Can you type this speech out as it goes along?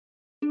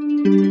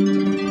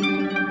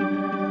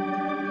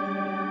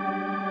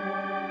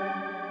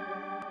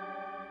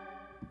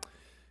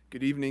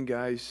Good evening,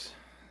 guys.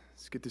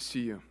 It's good to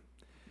see you.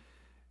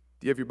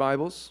 Do you have your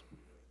Bibles?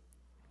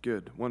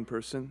 Good. One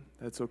person.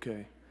 That's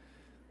okay.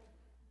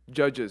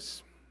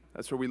 Judges.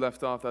 That's where we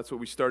left off. That's what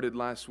we started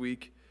last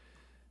week.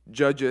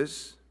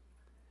 Judges,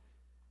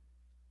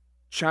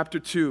 chapter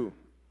 2.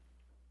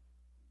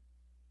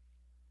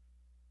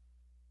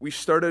 We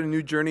started a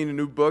new journey in a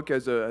new book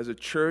as a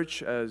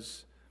church,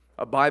 as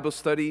a Bible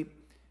study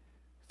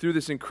through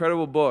this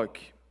incredible book.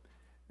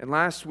 And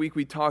last week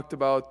we talked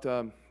about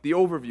the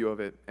overview of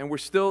it. And we're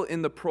still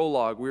in the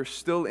prologue. We're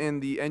still in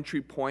the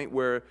entry point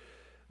where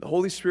the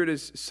Holy Spirit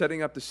is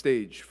setting up the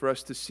stage for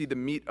us to see the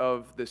meat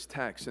of this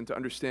text and to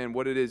understand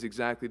what it is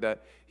exactly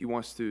that He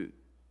wants to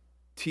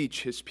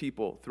teach His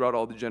people throughout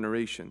all the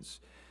generations.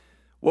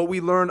 What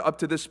we learned up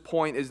to this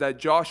point is that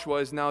Joshua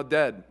is now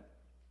dead.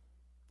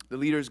 The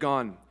leader's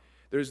gone.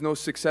 There's no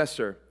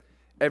successor.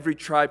 Every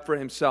tribe for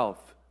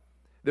himself.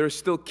 There are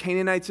still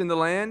Canaanites in the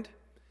land.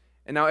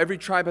 And now every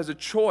tribe has a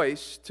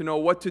choice to know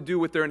what to do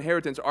with their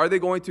inheritance. Are they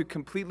going to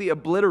completely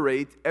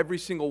obliterate every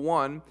single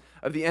one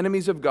of the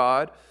enemies of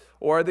God,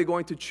 or are they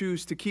going to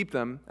choose to keep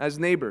them as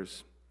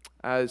neighbors,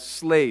 as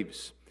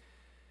slaves?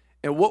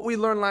 And what we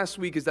learned last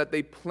week is that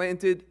they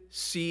planted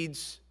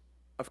seeds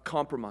of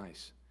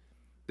compromise.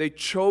 They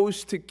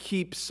chose to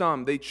keep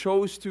some. They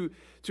chose to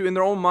in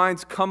their own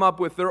minds, come up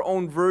with their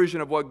own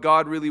version of what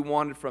God really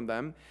wanted from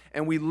them.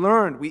 And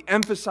we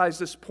emphasized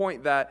this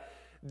point that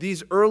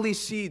these early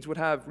seeds would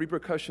have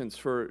repercussions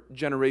for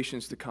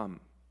generations to come.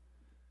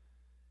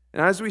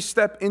 And as we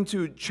step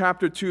into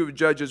chapter 2 of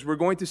Judges, we're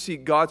going to see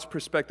God's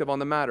perspective on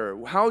the matter.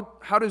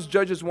 How does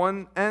Judges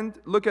 1 end?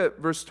 Look at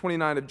verse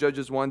 29 of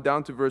Judges 1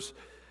 down to verse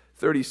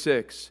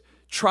 36.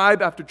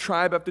 Tribe after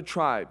tribe after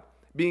tribe,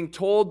 being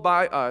told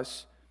for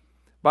us,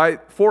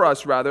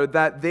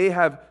 that they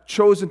have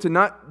chosen to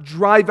not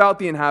drive out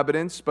the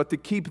inhabitants, but to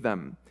keep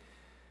them.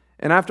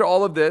 And after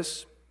all of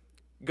this,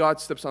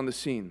 God steps on the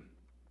scene.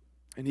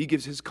 And He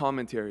gives His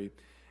commentary.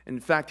 In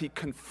fact, He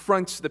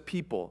confronts the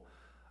people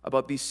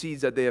about these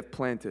seeds that they have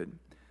planted.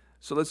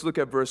 So let's look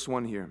at verse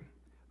 1 here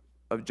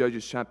of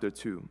Judges chapter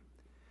 2.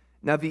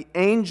 Now the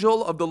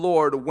angel of the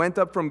Lord went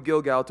up from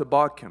Gilgal to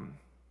Bochim,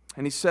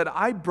 and he said,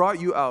 I brought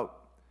you out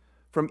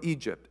from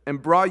Egypt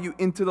and brought you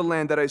into the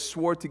land that I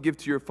swore to give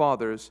to your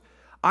fathers.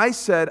 I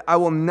said, I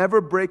will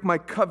never break my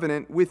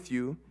covenant with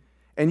you,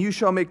 and you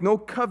shall make no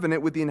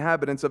covenant with the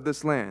inhabitants of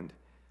this land.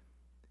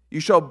 You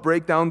shall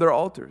break down their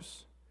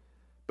altars.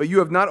 But you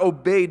have not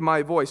obeyed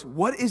my voice.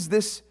 What is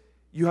this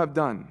you have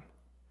done?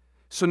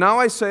 So now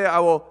I say, I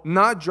will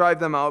not drive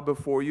them out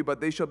before you, but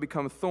they shall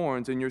become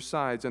thorns in your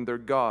sides, and their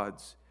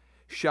gods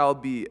shall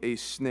be a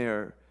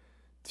snare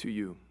to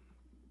you.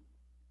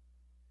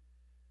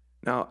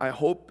 Now, I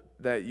hope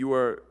that you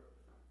are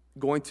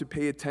going to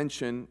pay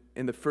attention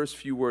in the first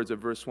few words of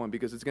verse 1,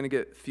 because it's going to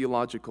get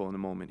theological in a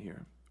moment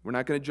here. We're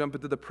not going to jump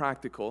into the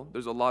practical.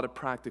 There's a lot of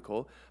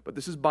practical, but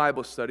this is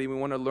Bible study. We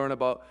want to learn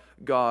about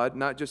God,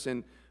 not just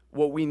in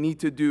what we need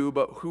to do,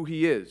 but who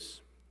He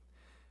is.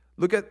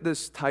 Look at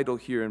this title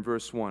here in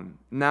verse 1.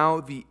 Now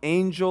the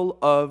angel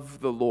of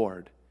the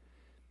Lord.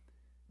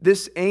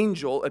 This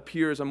angel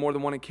appears on more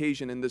than one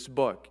occasion in this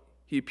book.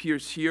 He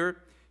appears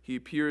here. He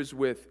appears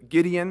with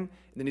Gideon, and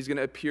then he's going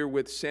to appear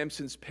with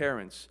Samson's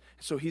parents.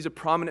 So he's a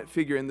prominent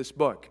figure in this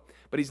book.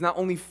 But he's not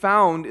only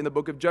found in the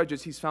book of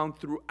Judges, he's found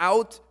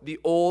throughout the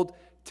Old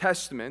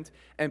Testament.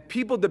 And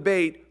people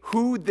debate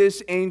who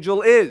this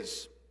angel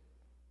is.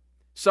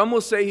 Some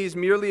will say he's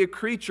merely a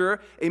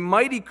creature, a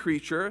mighty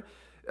creature,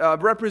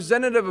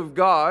 representative of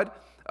God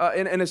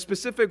in a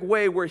specific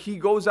way where he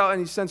goes out and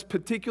he sends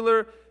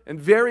particular and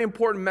very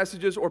important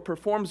messages or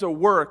performs a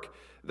work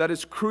that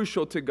is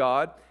crucial to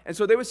God. And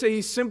so they would say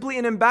he's simply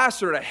an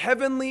ambassador, a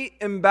heavenly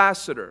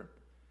ambassador.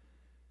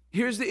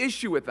 Here's the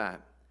issue with that.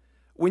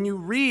 When you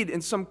read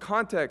in some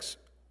context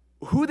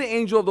who the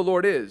angel of the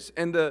Lord is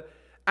and the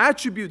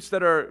attributes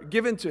that are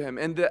given to him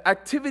and the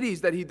activities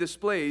that he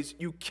displays,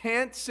 you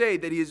can't say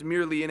that he is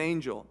merely an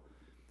angel.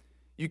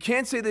 You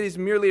can't say that he's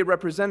merely a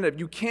representative.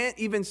 You can't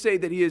even say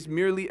that he is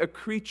merely a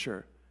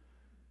creature.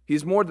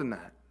 He's more than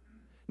that.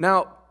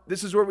 Now,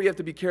 this is where we have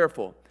to be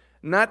careful.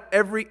 Not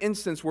every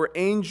instance where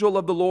angel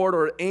of the Lord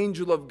or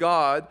angel of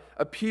God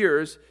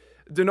appears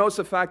denotes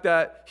the fact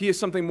that he is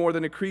something more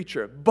than a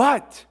creature.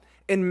 But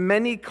in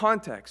many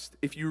contexts,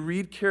 if you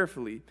read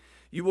carefully,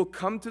 you will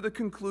come to the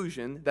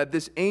conclusion that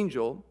this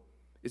angel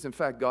is in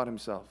fact God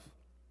Himself.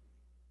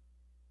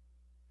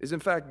 Is in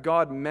fact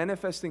God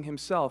manifesting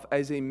Himself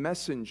as a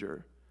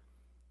messenger,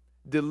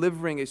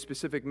 delivering a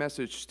specific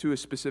message to a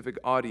specific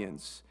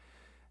audience.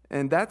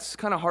 And that's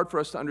kind of hard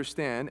for us to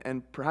understand,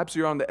 and perhaps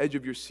you're on the edge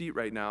of your seat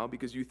right now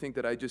because you think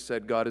that I just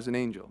said God is an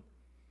angel.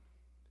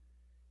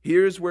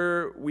 Here's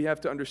where we have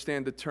to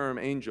understand the term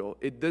angel.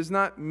 It does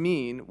not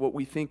mean what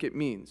we think it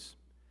means.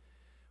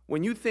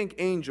 When you think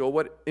angel,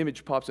 what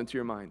image pops into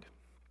your mind?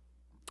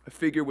 A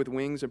figure with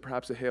wings and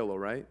perhaps a halo,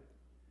 right?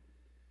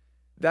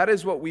 That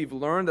is what we've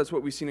learned. That's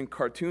what we've seen in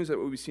cartoons. That's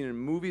what we've seen in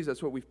movies.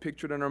 That's what we've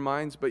pictured in our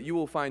minds. But you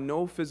will find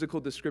no physical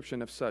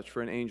description of such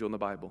for an angel in the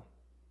Bible.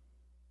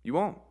 You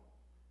won't.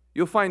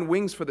 You'll find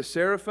wings for the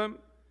seraphim.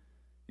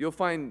 You'll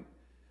find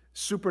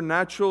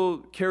supernatural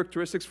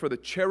characteristics for the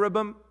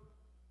cherubim.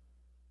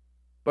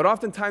 But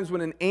oftentimes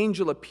when an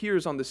angel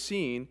appears on the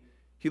scene,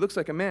 he looks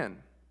like a man.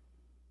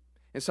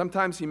 And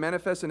sometimes he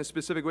manifests in a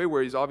specific way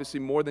where he's obviously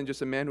more than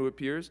just a man who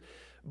appears.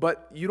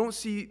 But you don't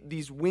see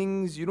these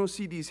wings, you don't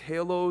see these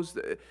halos.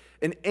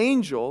 An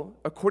angel,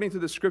 according to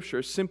the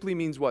scripture, simply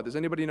means what? Does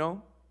anybody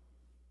know?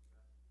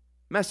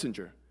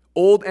 Messenger.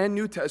 Old and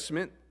New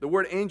Testament, the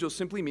word angel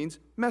simply means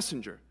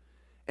messenger.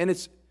 And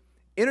it's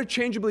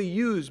interchangeably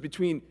used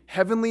between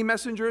heavenly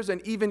messengers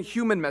and even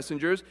human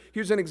messengers.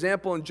 Here's an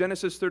example in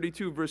Genesis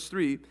 32, verse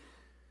 3.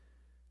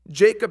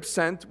 Jacob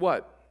sent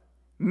what?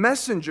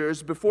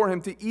 Messengers before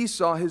him to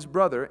Esau, his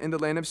brother, in the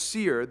land of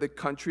Seir, the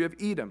country of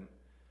Edom.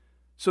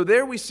 So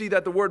there we see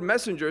that the word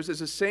messengers is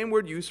the same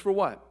word used for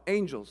what?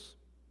 Angels.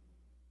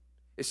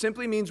 It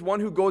simply means one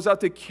who goes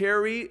out to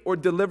carry or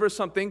deliver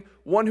something,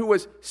 one who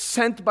was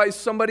sent by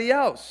somebody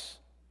else.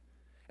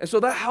 And so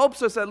that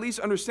helps us at least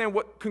understand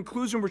what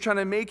conclusion we're trying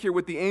to make here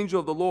with the angel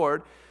of the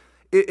Lord.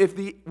 If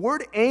the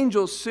word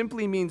angel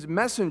simply means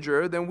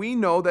messenger, then we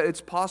know that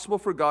it's possible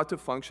for God to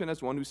function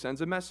as one who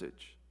sends a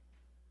message.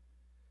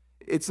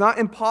 It's not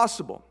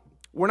impossible.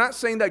 We're not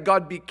saying that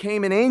God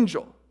became an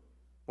angel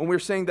when we're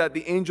saying that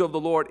the angel of the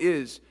Lord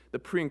is the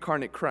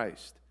pre-incarnate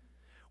Christ.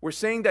 We're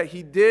saying that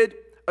he did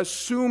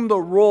assume the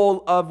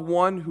role of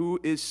one who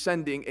is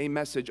sending a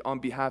message on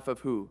behalf of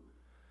who?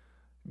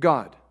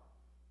 God.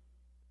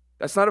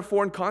 That's not a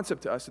foreign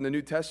concept to us in the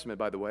New Testament,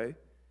 by the way.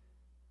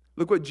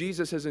 Look what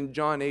Jesus says in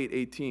John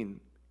 8:18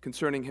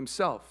 concerning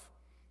himself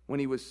when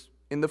he was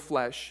in the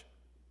flesh.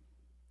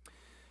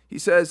 He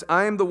says,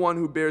 I am the one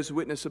who bears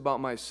witness about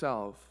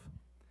myself,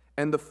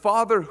 and the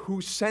Father who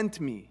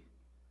sent me.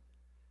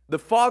 The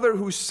Father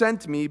who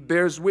sent me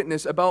bears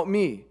witness about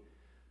me.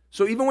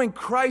 So even when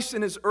Christ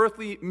in his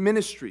earthly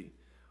ministry,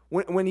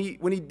 when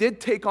he did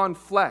take on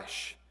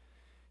flesh,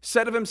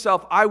 said of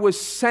himself, I was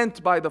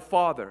sent by the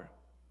Father.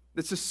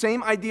 It's the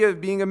same idea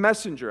of being a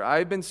messenger. I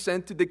have been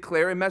sent to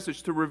declare a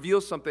message, to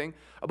reveal something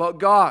about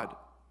God.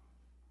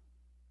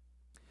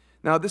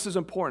 Now this is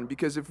important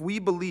because if we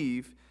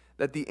believe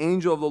that the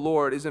angel of the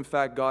Lord is in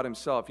fact God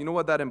himself, you know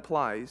what that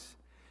implies?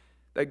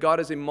 That God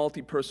is a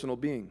multi-personal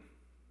being.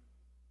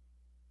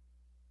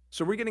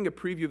 So we're getting a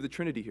preview of the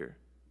Trinity here.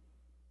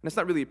 And it's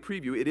not really a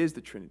preview, it is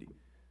the Trinity.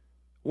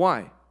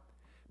 Why?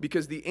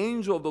 Because the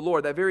angel of the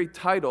Lord, that very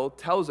title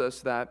tells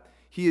us that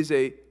he is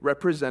a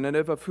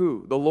representative of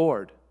who? The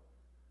Lord.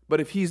 But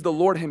if he's the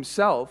Lord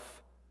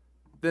himself,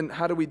 then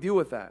how do we deal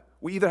with that?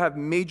 We either have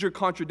major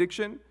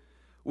contradiction,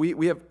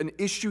 we have an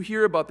issue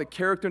here about the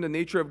character and the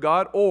nature of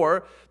God,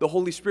 or the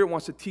Holy Spirit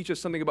wants to teach us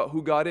something about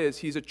who God is.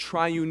 He's a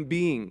triune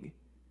being.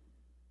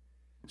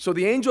 So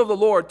the angel of the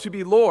Lord, to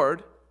be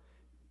Lord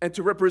and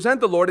to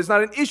represent the Lord, is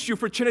not an issue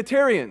for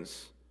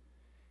Trinitarians.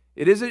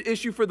 It is an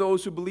issue for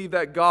those who believe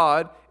that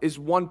God is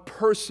one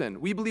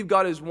person. We believe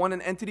God is one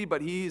entity,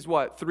 but he is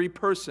what? Three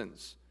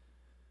persons.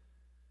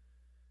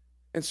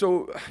 And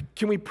so,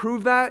 can we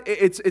prove that?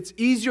 It's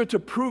easier to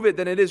prove it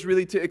than it is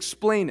really to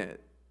explain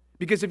it.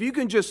 Because if you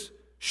can just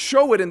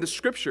show it in the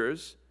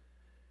scriptures,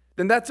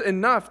 then that's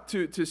enough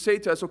to say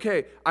to us,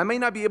 okay, I may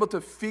not be able to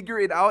figure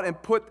it out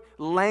and put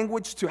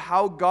language to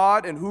how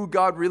God and who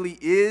God really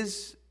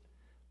is,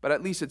 but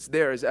at least it's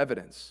there as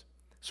evidence.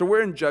 So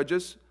we're in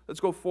Judges. Let's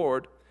go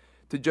forward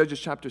to Judges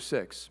chapter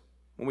 6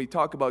 when we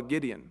talk about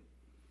Gideon.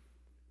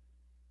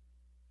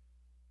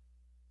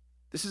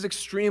 This is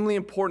extremely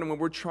important when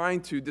we're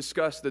trying to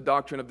discuss the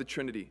doctrine of the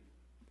Trinity.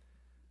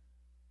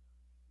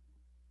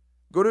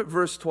 Go to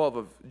verse 12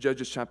 of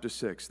Judges chapter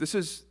 6. This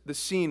is the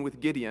scene with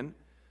Gideon.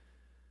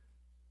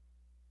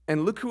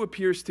 And look who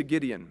appears to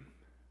Gideon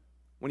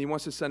when he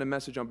wants to send a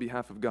message on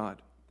behalf of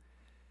God.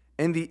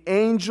 And the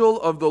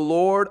angel of the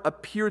Lord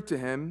appeared to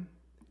him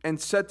and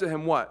said to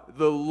him what?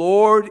 The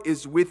Lord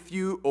is with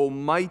you, O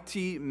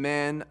mighty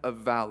man of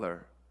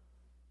valor.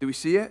 Do we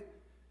see it?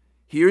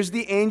 Here's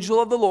the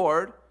angel of the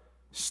Lord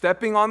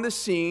stepping on the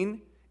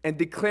scene and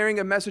declaring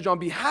a message on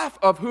behalf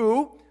of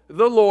who?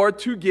 The Lord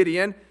to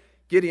Gideon.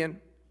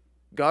 Gideon,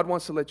 God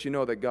wants to let you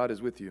know that God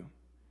is with you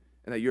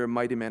and that you're a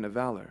mighty man of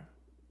valor.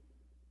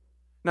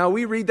 Now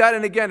we read that,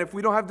 and again, if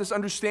we don't have this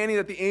understanding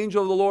that the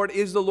angel of the Lord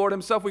is the Lord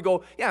himself, we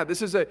go, yeah,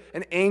 this is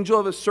an angel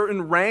of a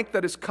certain rank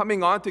that is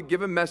coming on to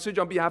give a message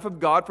on behalf of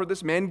God for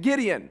this man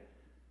Gideon.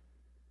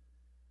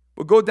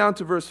 We'll go down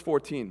to verse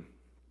 14.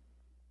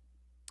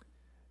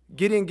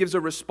 Gideon gives a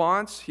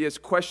response. He has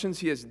questions,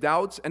 he has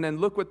doubts, and then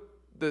look what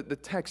the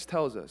text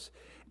tells us.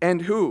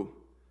 And who?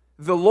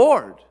 The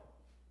Lord.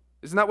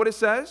 Isn't that what it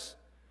says?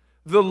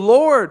 The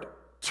Lord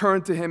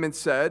turned to him and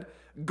said,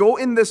 go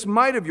in this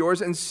might of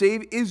yours and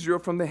save Israel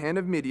from the hand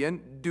of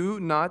Midian. Do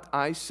not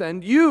I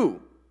send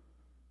you?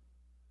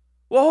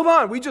 Well, hold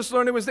on. We just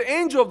learned it was the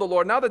angel of the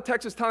Lord. Now the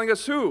text is telling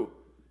us who?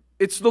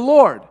 It's the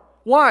Lord.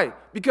 Why?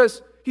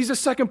 Because he's the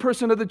second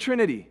person of the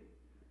Trinity.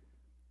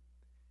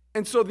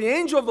 And so the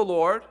angel of the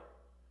Lord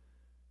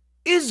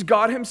is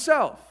God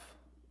himself,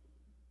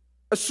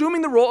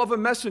 assuming the role of a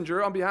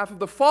messenger on behalf of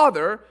the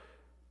Father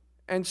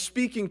and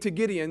speaking to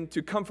Gideon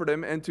to comfort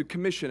him and to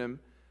commission him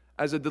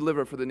as a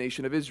deliverer for the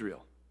nation of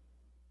Israel.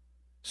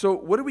 So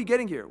what are we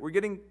getting here? We're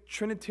getting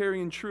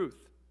Trinitarian truth.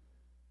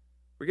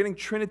 We're getting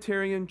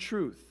Trinitarian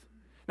truth.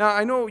 Now,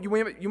 I know you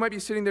might be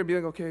sitting there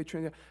being like, okay,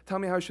 Trinity, tell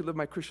me how I should live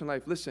my Christian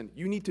life. Listen,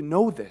 you need to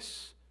know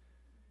this.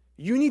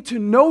 You need to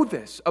know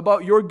this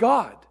about your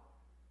God.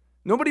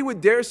 Nobody would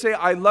dare say,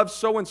 I love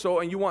so-and-so,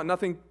 and you want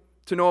nothing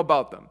to know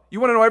about them. You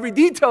want to know every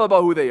detail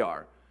about who they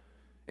are.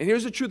 And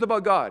here's the truth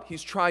about God.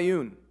 He's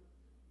triune.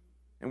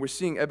 And we're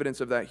seeing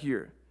evidence of that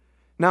here.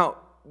 Now,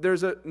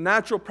 there's a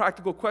natural,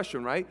 practical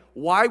question, right?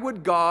 Why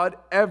would God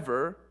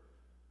ever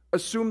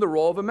assume the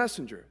role of a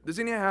messenger?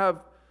 Doesn't he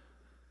have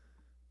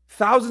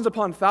thousands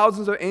upon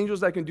thousands of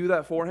angels that can do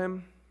that for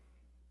him?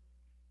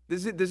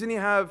 Doesn't he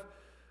have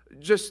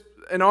just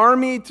an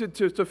army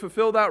to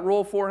fulfill that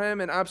role for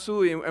him? And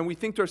absolutely, and we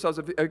think to ourselves,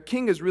 if a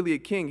king is really a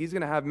king, he's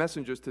going to have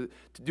messengers to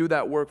do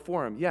that work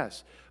for him.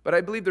 Yes, but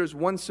I believe there's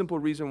one simple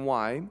reason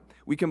why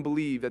we can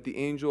believe that the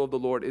angel of the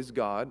Lord is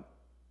God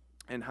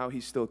and how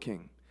he's still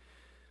king.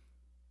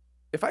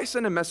 If I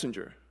send a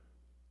messenger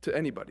to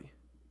anybody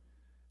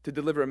to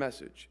deliver a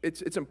message,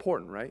 it's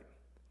important, right?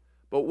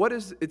 But what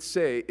does it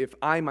say if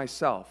I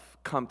myself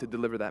come to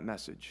deliver that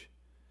message?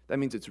 That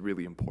means it's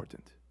really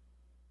important.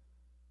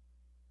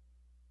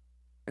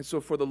 And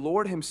so for the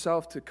Lord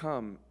himself to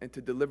come and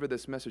to deliver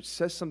this message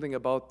says something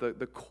about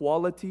the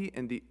quality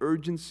and the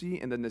urgency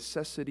and the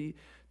necessity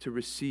to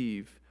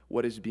receive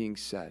what is being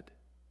said.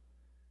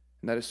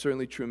 And that is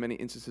certainly true in many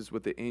instances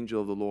with the angel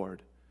of the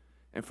Lord.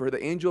 And for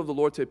the angel of the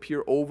Lord to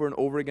appear over and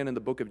over again in the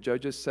book of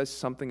Judges says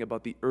something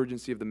about the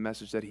urgency of the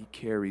message that he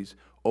carries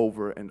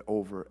over and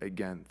over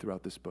again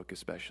throughout this book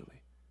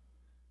especially.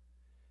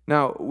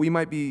 Now, we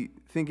might be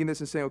thinking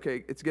this and saying,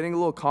 okay, it's getting a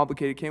little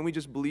complicated. Can't we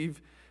just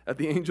believe that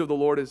the angel of the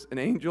Lord is an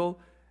angel?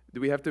 Do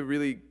we have to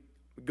really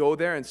go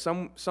there? And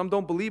some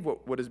don't believe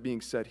what is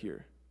being said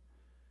here.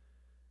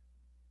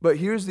 But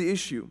here's the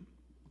issue.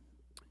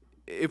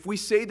 If we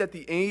say that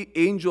the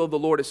angel of the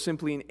Lord is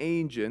simply an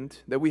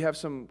agent, that we have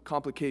some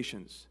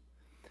complications.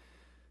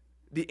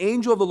 The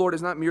angel of the Lord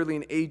is not merely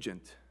an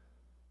agent.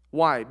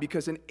 Why?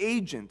 Because an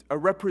agent, a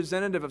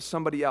representative of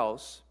somebody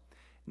else,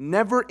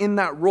 never in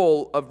that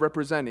role of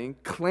representing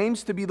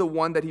claims to be the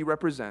one that he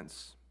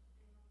represents.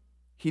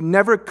 He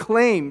never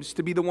claims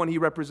to be the one he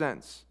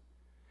represents.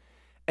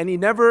 And he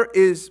never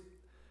is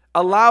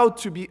allowed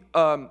to be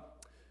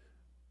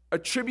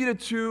attributed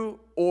to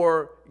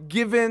or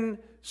given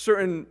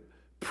certain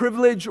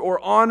privilege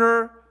or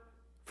honor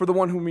for the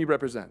one whom he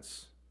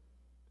represents.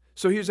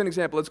 So here's an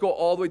example. Let's go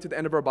all the way to the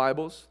end of our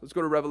Bibles. Let's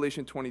go to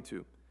Revelation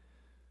 22.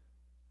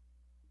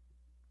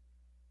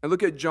 And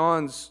look at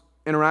John's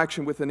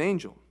interaction with an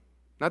angel.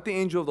 Not the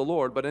angel of the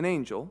Lord, but an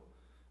angel,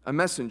 a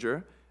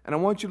messenger. And I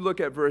want you to look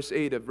at verse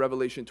 8 of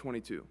Revelation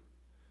 22.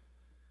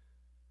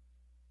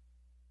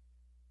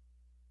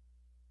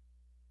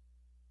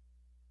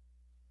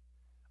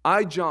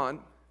 I,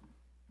 John,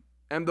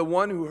 am the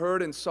one who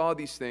heard and saw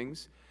these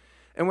things.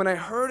 And when I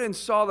heard and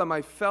saw them,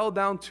 I fell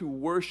down to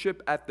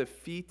worship at the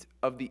feet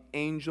of the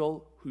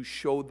angel who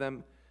showed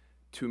them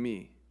to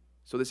me.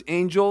 So this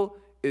angel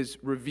is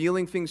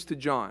revealing things to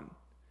John.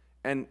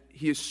 And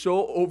he is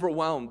so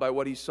overwhelmed by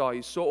what he saw.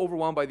 He's so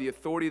overwhelmed by the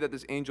authority that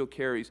this angel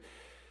carries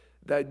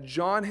that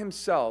John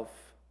himself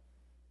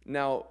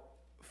now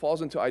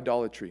falls into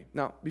idolatry.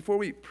 Now, before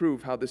we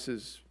prove how this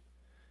is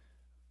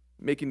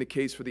making the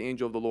case for the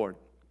angel of the Lord,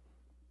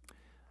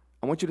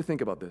 I want you to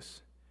think about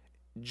this.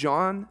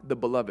 John the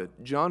beloved,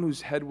 John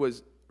whose head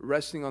was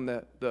resting on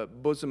the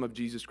bosom of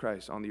Jesus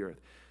Christ on the earth,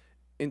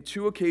 in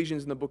 2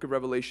 occasions in the book of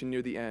Revelation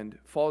near the end,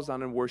 falls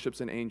down and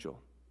worships an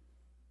angel.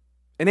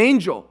 An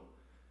angel!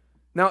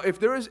 Now, if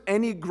there is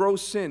any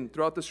gross sin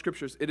throughout the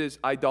scriptures, it is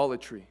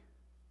idolatry.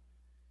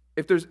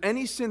 If there's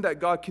any sin that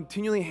God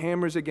continually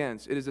hammers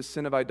against, it is a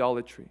sin of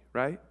idolatry,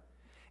 right?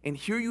 And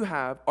here you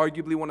have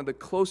arguably one of the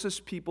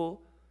closest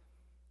people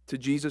to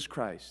Jesus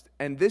Christ.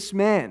 And this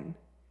man,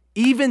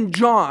 even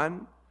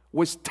John,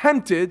 was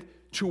tempted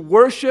to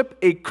worship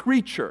a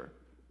creature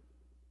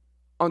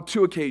on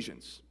 2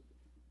 occasions.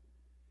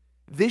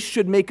 This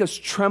should make us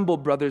tremble,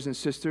 brothers and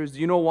sisters. Do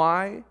you know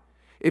why?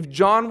 If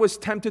John was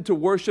tempted to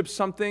worship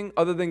something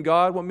other than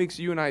God, what makes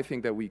you and I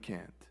think that we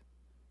can't?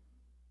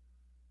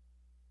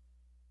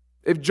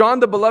 If John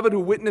the beloved who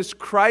witnessed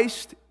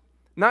Christ,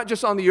 not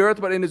just on the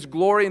earth, but in his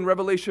glory in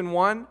Revelation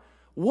 1,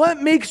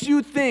 what makes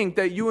you think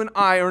that you and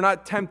I are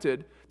not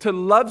tempted to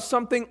love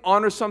something,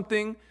 honor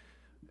something,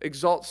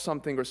 exalt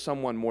something or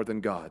someone more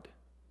than God?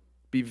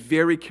 Be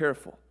very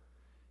careful.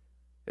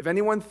 If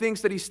anyone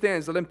thinks that he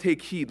stands, let him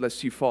take heed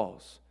lest he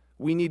falls.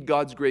 We need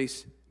God's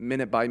grace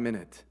minute by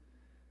minute.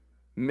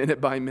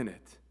 Minute by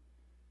minute.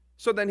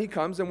 So then he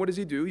comes, and what does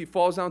he do? He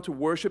falls down to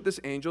worship this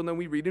angel, and then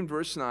we read in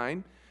verse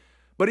 9,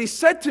 but he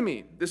said to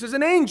me, this is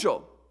an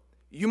angel,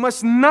 you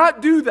must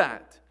not do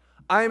that.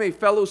 I am a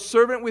fellow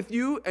servant with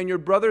you and your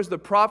brothers, the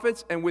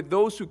prophets, and with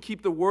those who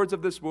keep the words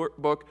of this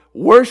book.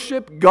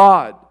 Worship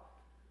God.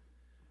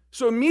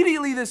 So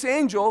immediately this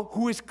angel,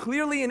 who is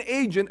clearly an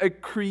agent, a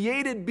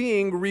created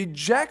being,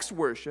 rejects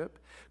worship,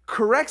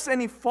 corrects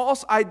any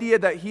false idea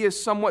that he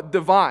is somewhat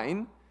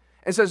divine,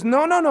 and says,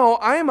 no,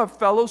 I am a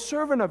fellow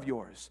servant of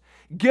yours.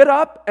 Get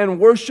up and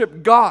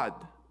worship God.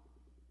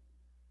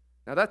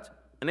 Now that's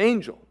an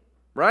angel,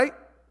 right?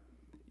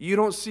 You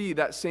don't see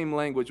that same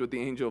language with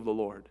the angel of the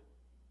Lord.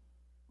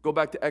 Go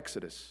back to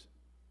Exodus.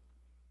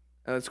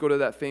 And let's go to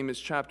that famous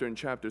chapter in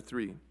chapter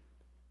 3.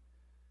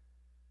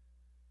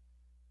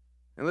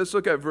 And let's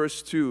look at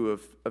verse 2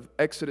 of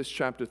Exodus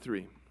chapter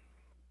 3.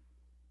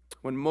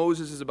 When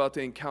Moses is about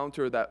to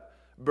encounter that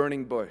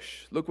burning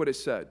bush, look what it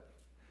said.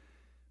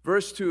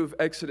 Verse 2 of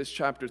Exodus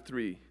chapter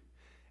 3.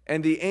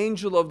 And the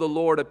angel of the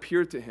Lord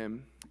appeared to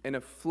him in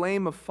a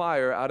flame of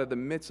fire out of the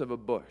midst of a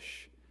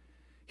bush.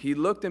 He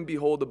looked, and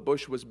behold, the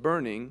bush was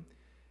burning,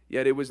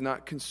 yet it was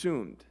not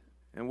consumed.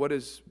 And what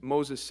does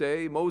Moses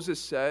say? Moses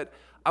said,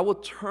 I will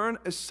turn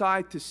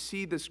aside to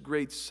see this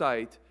great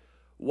sight,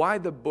 why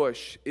the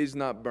bush is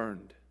not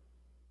burned.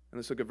 And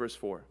let's look at verse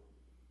 4.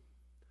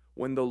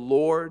 When the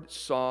Lord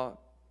saw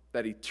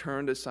that he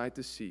turned aside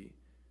to see,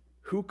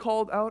 who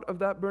called out of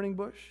that burning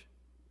bush?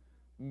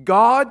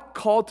 God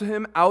called to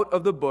him out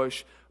of the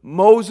bush,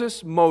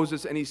 Moses,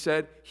 Moses, and he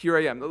said, here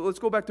I am. Let's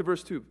go back to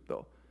verse 2,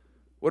 though.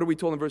 What are we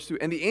told in verse 2?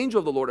 And the angel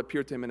of the Lord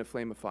appeared to him in a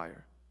flame of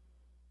fire.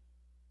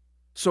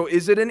 So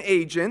is it an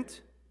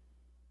agent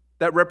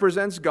that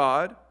represents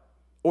God,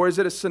 or is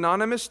it a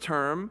synonymous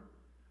term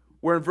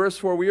where in verse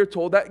 4 we are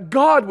told that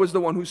God was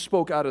the one who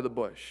spoke out of the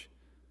bush?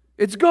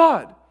 It's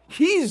God.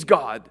 He's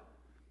God.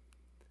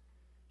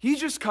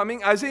 He's just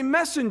coming as a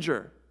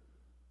messenger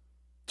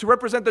to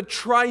represent the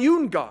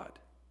triune God.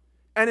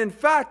 And in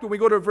fact, when we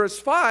go to verse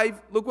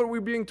 5, look what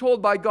we're being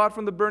told by God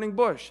from the burning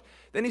bush.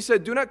 Then he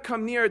said, do not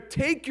come near,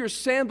 take your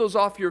sandals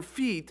off your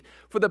feet,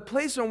 for the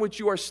place on which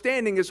you are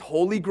standing is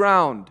holy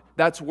ground.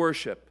 That's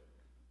worship.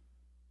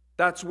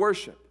 That's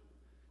worship.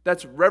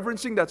 That's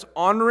reverencing, that's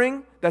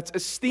honoring, that's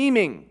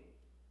esteeming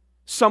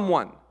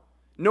someone.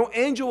 No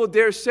angel will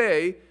dare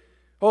say,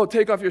 oh,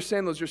 take off your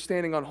sandals, you're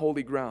standing on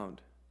holy ground.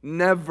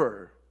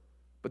 Never.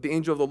 But the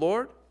angel of the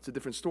Lord, it's a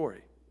different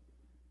story.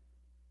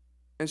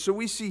 And so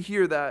we see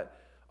here that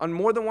on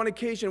more than one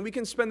occasion, we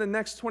can spend the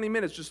next 20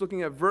 minutes just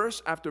looking at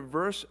verse after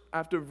verse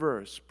after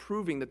verse,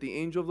 proving that the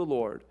angel of the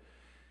Lord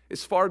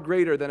is far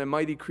greater than a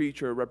mighty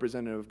creature, a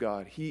representative of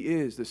God. He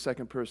is the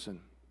second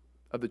person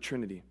of the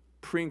Trinity,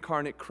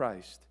 pre-incarnate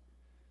Christ.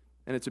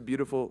 And it's a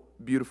beautiful,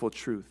 beautiful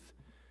truth.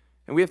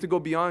 And we have to go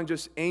beyond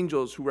just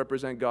angels who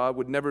represent God,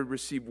 would never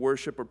receive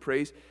worship or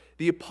praise.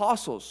 The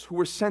apostles who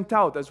were sent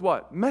out as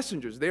what?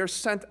 Messengers. They are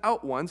sent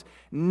out ones.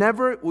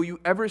 Never will you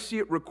ever see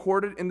it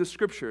recorded in the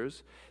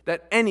scriptures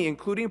that any,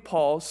 including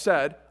Paul,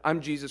 said,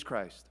 I'm Jesus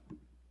Christ.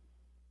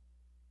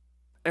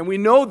 And we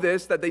know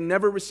this, that they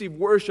never received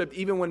worship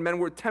even when men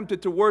were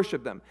tempted to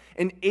worship them.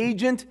 An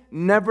agent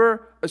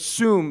never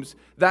assumes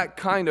that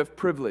kind of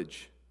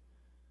privilege.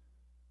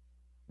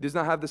 He does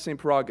not have the same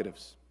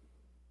prerogatives.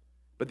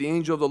 But the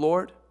angel of the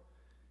Lord,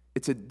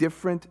 it's a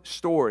different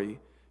story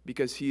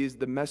because he is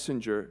the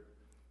messenger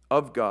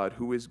of God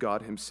who is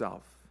God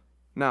himself.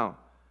 Now,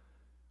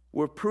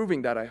 we're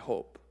proving that, I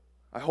hope.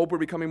 I hope we're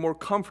becoming more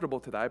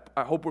comfortable to that.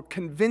 I hope we're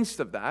convinced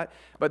of that.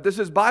 But this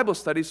is Bible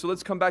study, so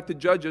let's come back to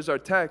Judges, our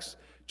text,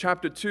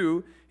 chapter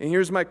 2. And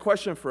here's my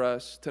question for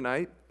us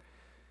tonight.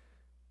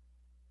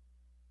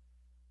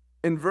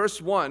 In verse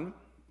 1,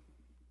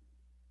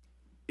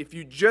 if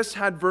you just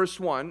had verse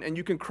 1, and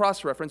you can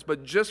cross-reference,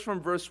 but just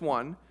from verse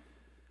 1,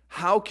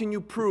 how can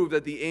you prove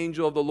that the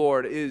angel of the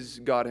Lord is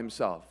God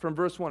himself? From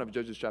verse 1 of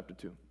Judges chapter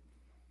 2.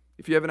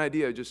 If you have an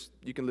idea,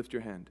 you can lift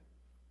your hand.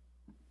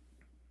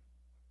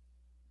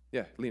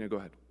 Yeah, Lena, go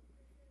ahead.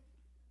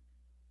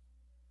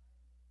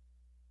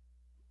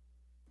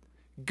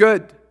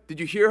 Good. Did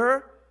you hear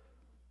her?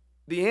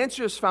 The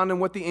answer is found in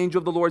what the angel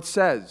of the Lord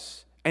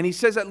says. And he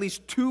says at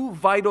least two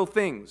vital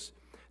things.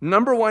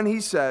 Number one,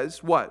 he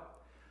says, what?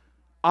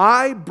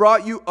 I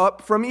brought you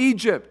up from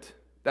Egypt.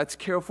 That's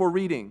careful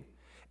reading.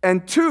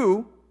 And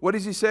two, what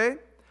does he say?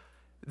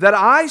 That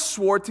I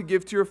swore to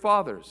give to your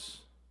fathers.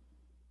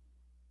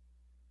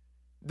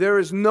 There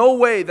is no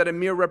way that a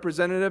mere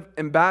representative,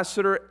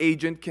 ambassador,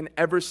 agent can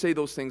ever say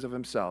those things of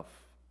himself.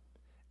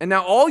 And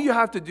now all you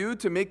have to do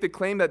to make the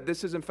claim that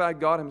this is in fact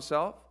God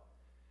himself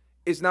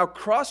is now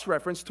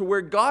cross-reference to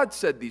where God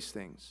said these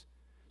things.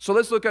 So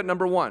let's look at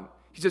number one.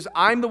 He says,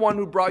 I'm the one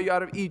who brought you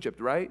out of Egypt,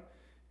 right?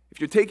 If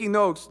you're taking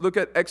notes, look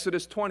at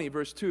Exodus 20,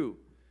 verse 2.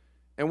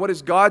 And what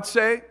does God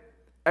say?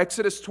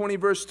 Exodus 20,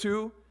 verse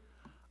 2.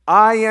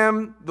 I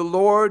am the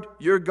Lord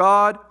your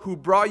God who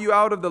brought you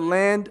out of the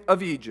land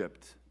of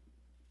Egypt.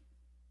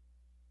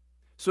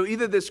 So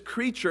either this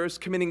creature is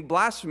committing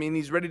blasphemy and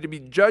he's ready to be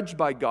judged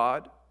by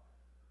God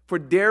for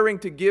daring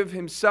to give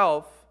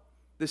himself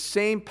the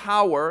same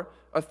power,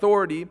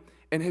 authority,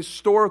 and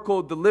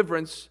historical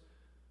deliverance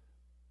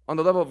on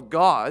the level of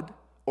God,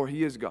 or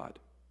he is God.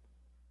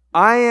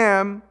 I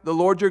am the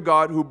Lord your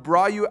God who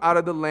brought you out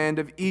of the land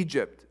of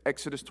Egypt,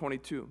 Exodus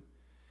 22.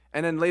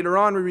 And then later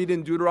on we read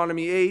in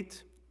Deuteronomy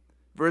 8,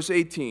 verse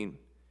 18.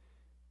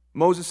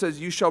 Moses says,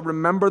 you shall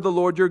remember the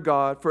Lord your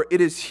God, for it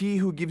is he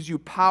who gives you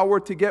power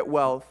to get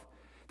wealth,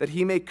 that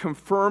he may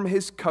confirm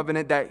his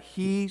covenant that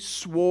he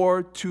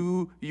swore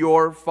to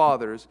your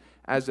fathers,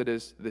 as it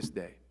is this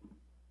day.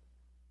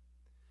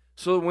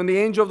 So when the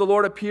angel of the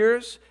Lord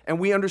appears, and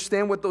we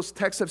understand what those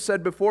texts have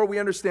said before, we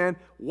understand,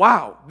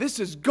 wow, this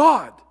is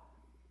God.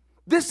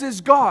 This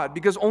is God,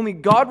 because only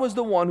God was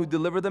the one who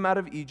delivered them out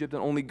of Egypt,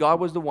 and only God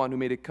was the one who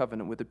made a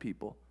covenant with the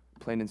people.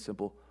 Plain and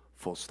simple,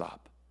 full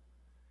stop.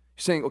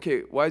 You're saying,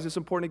 okay, why is this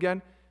important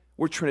again?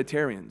 We're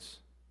Trinitarians.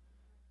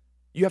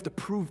 You have to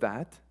prove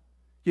that.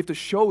 You have to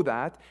show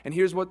that. And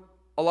here's what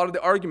a lot of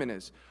the argument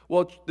is.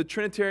 Well, the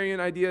Trinitarian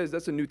idea is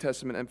that's a New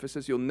Testament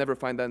emphasis. You'll never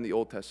find that in the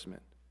Old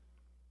Testament.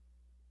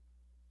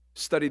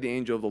 Study the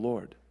angel of the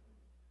Lord.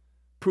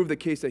 Prove the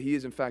case that he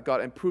is in fact God,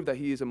 and prove that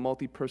he is a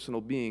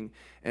multi-personal being.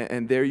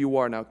 And there you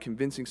are now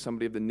convincing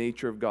somebody of the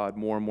nature of God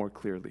more and more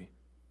clearly.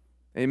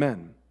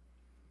 Amen.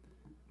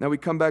 Now we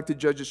come back to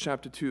Judges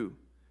chapter 2.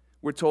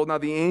 We're told, now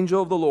the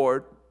angel of the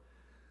Lord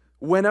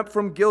went up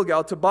from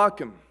Gilgal to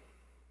Bochim.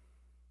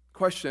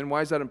 Question,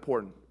 why is that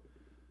important?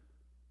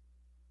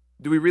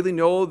 Do we really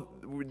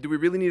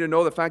need to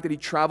know the fact that he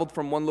traveled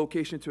from one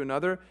location to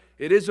another?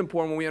 It is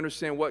important when we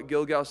understand what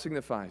Gilgal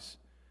signifies.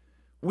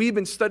 We've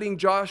been studying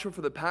Joshua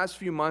for the past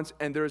few months,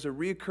 and there is a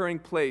recurring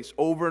place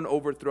over and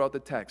over throughout the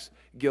text.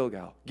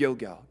 Gilgal,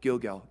 Gilgal,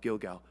 Gilgal,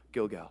 Gilgal,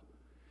 Gilgal.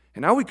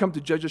 And now we come to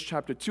Judges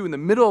chapter 2, in the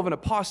middle of an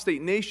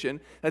apostate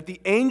nation, that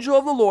the angel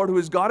of the Lord, who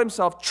is God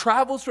himself,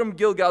 travels from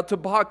Gilgal to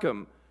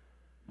Bochim.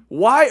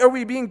 Why are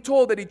we being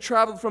told that he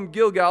traveled from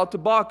Gilgal to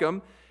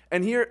Bochim?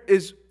 And here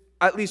is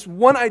at least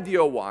one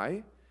idea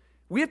why.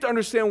 We have to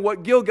understand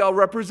what Gilgal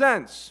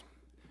represents.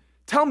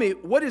 Tell me,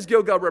 what does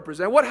Gilgal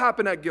represent? What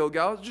happened at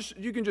Gilgal?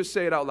 You can just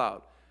say it out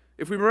loud.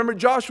 If we remember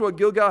Joshua,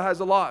 Gilgal has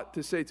a lot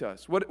to say to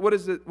us. What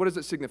does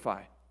it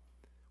signify?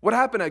 What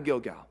happened at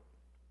Gilgal?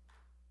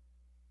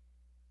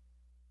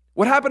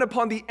 What happened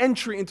upon the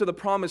entry into the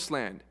promised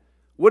land?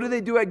 What did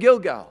they do at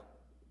Gilgal?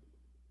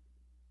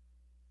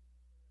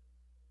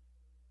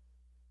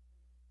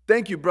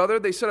 Thank you, brother.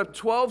 They set up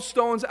 12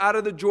 stones out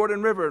of the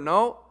Jordan River.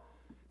 No?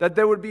 That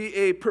there would be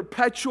a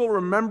perpetual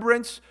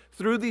remembrance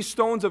through these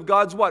stones of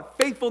God's what?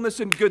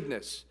 Faithfulness and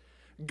goodness.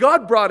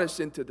 God brought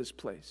us into this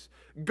place.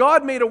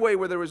 God made a way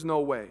where there was no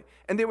way.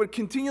 And they would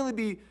continually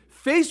be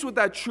faced with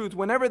that truth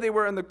whenever they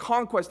were in the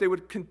conquest. They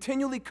would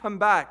continually come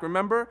back.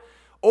 Remember?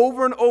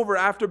 Over and over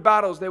after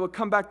battles, they would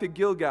come back to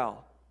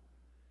Gilgal.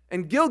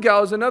 And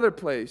Gilgal is another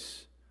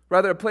place.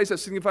 Rather, a place that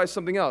signifies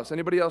something else.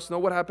 Anybody else know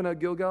what happened at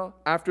Gilgal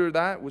after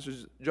that, which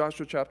is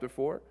Joshua chapter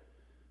 4?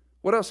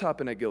 What else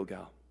happened at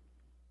Gilgal?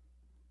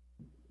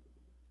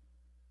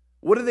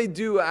 What do they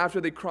do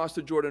after they cross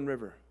the Jordan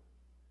River?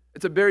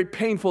 It's a very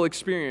painful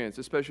experience,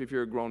 especially if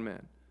you're a grown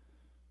man.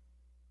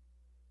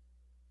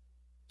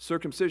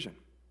 Circumcision.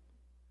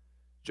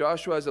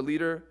 Joshua, as a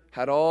leader,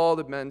 had all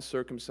the men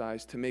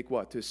circumcised to make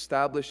what? To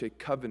establish a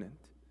covenant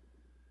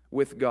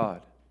with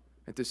God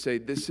and to say,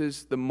 this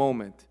is the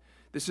moment.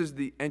 This is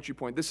the entry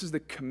point. This is the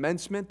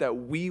commencement that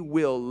we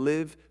will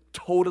live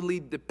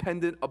totally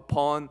dependent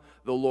upon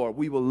the Lord.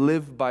 We will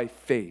live by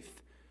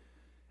faith.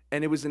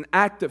 And it was an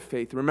act of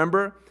faith,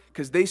 remember?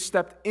 Because they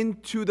stepped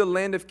into the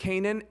land of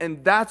Canaan,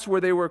 and that's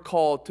where they were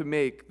called to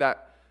make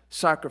that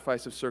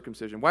sacrifice of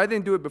circumcision. Why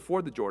didn't they do it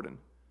before the Jordan?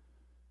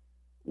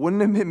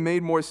 Wouldn't it have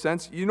made more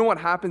sense? You know what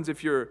happens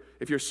if you're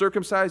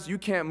circumcised? You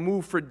can't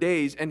move for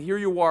days, and here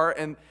you are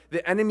in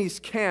the enemy's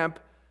camp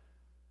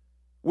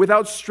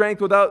without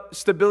strength, without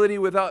stability,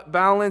 without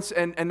balance,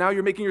 and now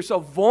you're making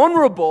yourself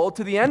vulnerable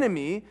to the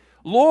enemy.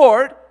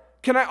 Lord,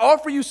 can I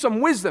offer you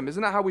some wisdom?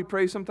 Isn't that how we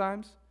pray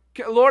sometimes?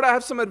 Lord, I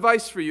have some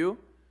advice for you.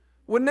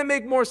 Wouldn't it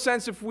make more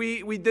sense if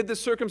we did the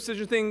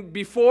circumcision thing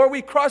before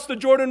we crossed the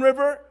Jordan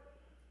River?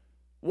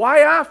 Why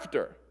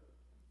after?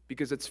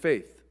 Because it's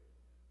faith.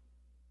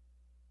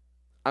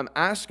 I'm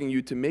asking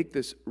you to make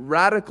this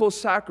radical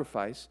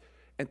sacrifice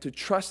and to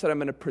trust that I'm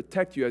going to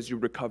protect you as you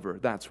recover.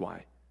 That's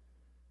why.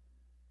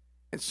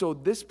 And so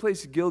this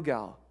place,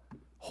 Gilgal,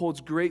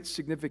 holds great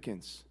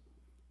significance.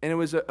 And it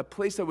was a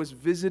place that was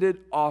visited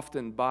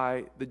often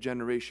by the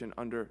generation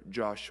under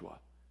Joshua.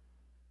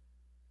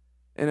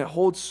 And it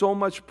holds so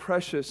much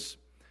precious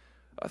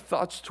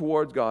thoughts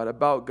toward God,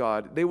 about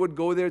God. They would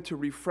go there to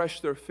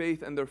refresh their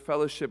faith and their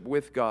fellowship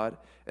with God.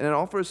 And then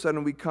all of a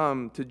sudden we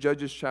come to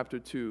Judges chapter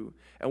 2,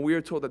 and we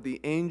are told that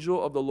the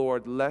angel of the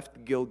Lord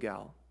left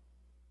Gilgal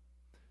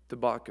to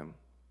Bochim.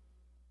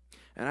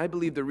 And I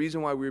believe the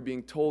reason why we're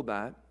being told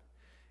that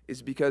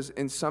is because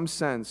in some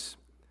sense,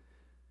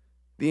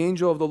 the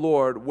angel of the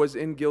Lord was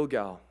in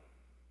Gilgal,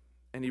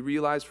 and he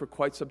realized for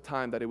quite some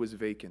time that it was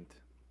vacant.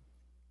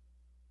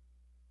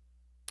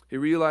 He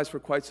realized for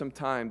quite some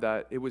time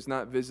that it was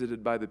not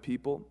visited by the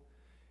people.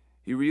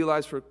 He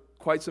realized for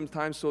quite some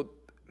time, so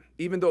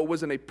even though it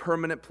wasn't a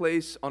permanent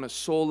place, on a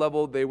soul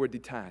level, they were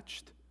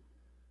detached.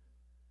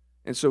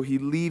 And so he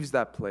leaves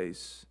that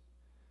place.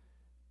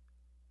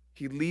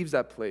 he leaves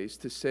that place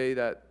to say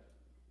that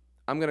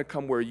I'm going to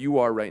come where you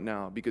are right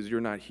now because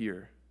you're not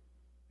here.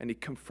 And he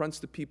confronts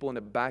the people in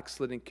a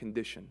backslidden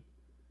condition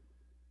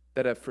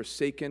that have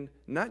forsaken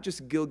not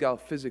just Gilgal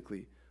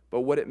physically,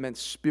 but what it meant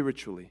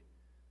spiritually.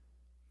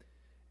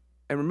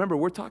 And remember,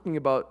 we're talking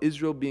about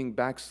Israel being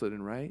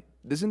backslidden, right?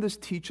 Doesn't this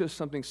teach us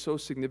something so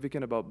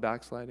significant about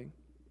backsliding?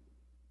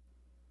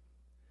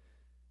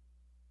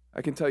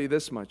 I can tell you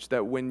this much,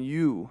 that when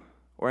you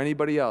or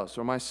anybody else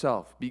or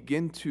myself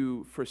begin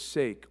to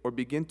forsake or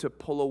begin to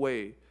pull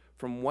away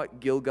from what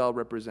Gilgal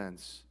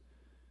represents,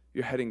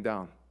 you're heading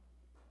down.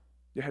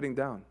 You're heading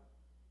down.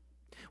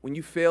 When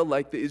you fail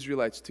like the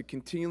Israelites to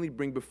continually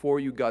bring before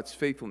you God's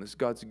faithfulness,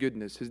 God's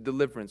goodness, His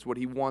deliverance, what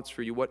He wants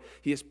for you, what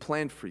He has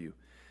planned for you,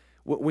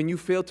 when you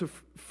fail to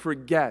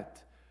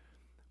forget,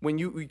 when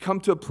you come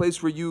to a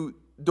place where you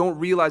don't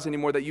realize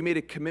anymore that you made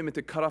a commitment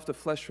to cut off the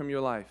flesh from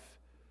your life,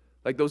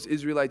 like those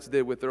Israelites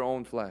did with their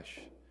own flesh,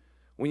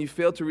 when you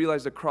fail to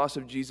realize the cross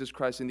of Jesus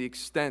Christ and the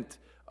extent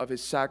of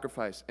His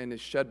sacrifice and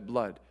His shed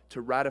blood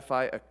to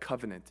ratify a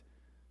covenant,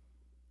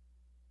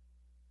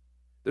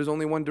 there's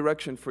only one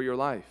direction for your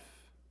life,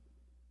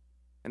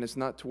 and it's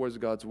not towards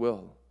God's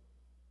will.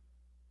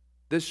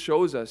 This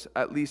shows us,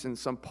 at least in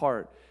some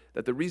part,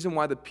 that the reason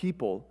why the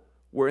people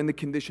were in the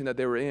condition that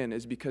they were in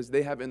is because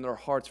they have in their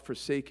hearts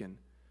forsaken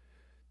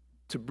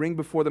to bring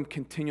before them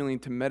continually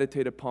to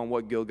meditate upon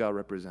what Gilgal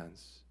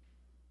represents.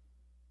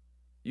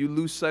 You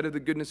lose sight of the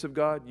goodness of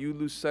God, you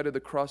lose sight of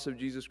the cross of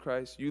Jesus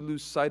Christ, you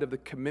lose sight of the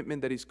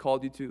commitment that He's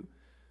called you to,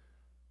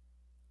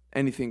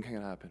 anything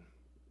can happen.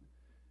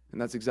 And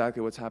that's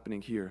exactly what's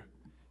happening here.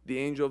 The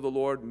angel of the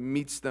Lord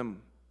meets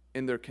them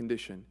in their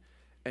condition,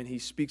 and he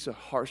speaks a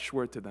harsh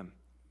word to them,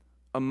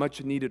 a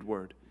much needed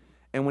word.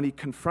 And when he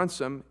confronts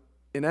them,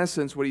 in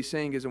essence, what he's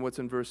saying is in what's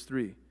in verse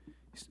 3.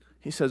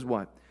 He says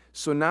what?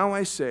 So now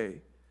I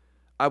say,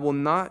 I will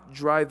not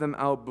drive them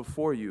out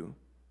before you,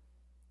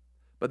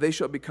 but they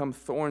shall become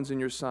thorns in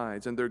your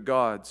sides, and their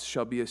gods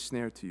shall be a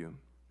snare to you.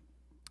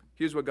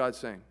 Here's what God's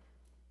saying.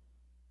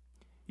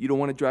 You don't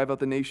want to drive out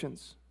the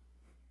nations?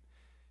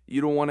 You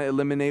don't want to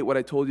eliminate what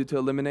I told you to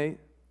eliminate?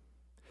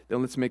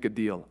 Then let's make a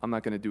deal. I'm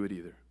not going to do it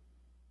either.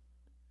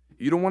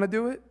 You don't want to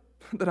do it?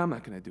 Then I'm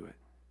not going to do it.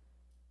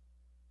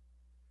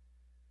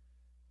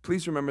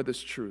 Please remember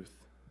this truth.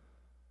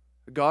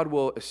 God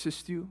will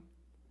assist you.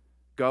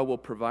 God will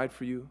provide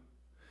for you.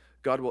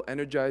 God will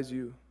energize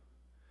you.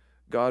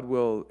 God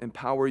will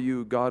empower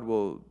you. God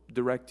will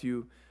direct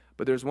you.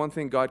 But there's one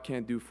thing God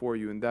can't do for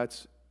you, and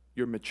that's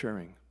your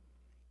maturing.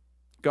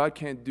 God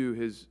can't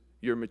do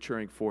your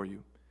maturing for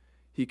you.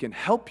 He can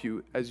help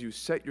you as you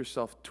set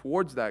yourself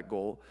towards that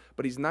goal,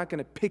 but He's not going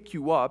to pick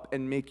you up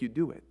and make you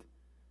do it.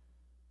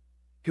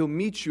 He'll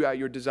meet you at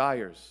your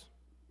desires.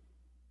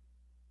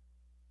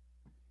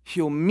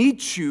 He'll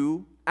meet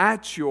you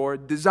at your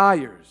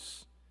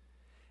desires.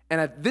 And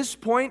at this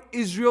point,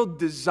 Israel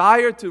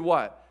desired to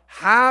what?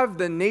 Have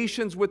the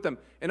nations with them.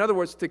 In other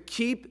words, to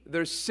keep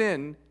their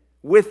sin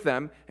with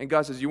them. And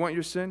God says, you want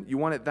your sin? You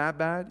want it that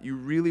bad? You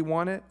really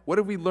want it? What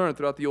have we learned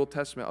throughout the Old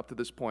Testament up to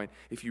this point?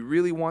 If you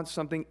really want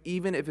something,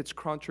 even if it's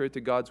contrary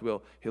to God's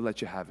will, He'll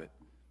let you have it.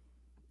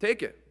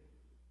 Take it.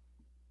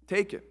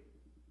 Take it.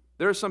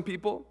 There are some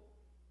people,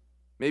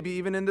 maybe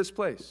even in this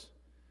place,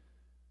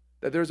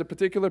 that there's a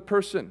particular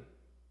person,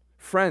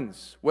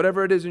 friends,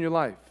 whatever it is in your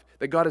life,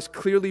 that God has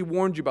clearly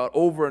warned you about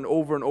over and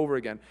over and over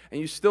again, and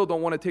you still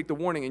don't want to take the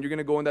warning, and you're going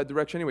to go in that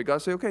direction anyway.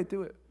 God say, okay,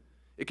 do it.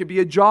 It could be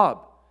a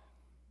job.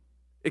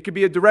 It could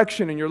be a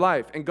direction in your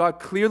life, and God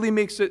clearly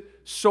makes it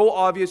so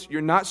obvious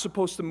you're not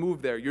supposed to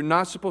move there. You're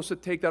not supposed to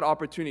take that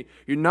opportunity.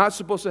 You're not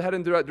supposed to head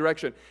in that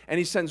direction. And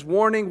He sends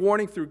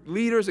warning through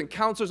leaders and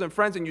counselors and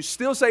friends, and you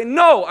still say,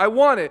 no, I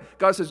want it.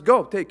 God says,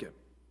 go, take it.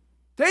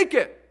 Take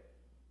it.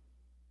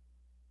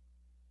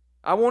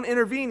 I won't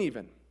intervene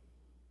even.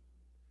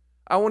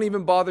 I won't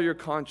even bother your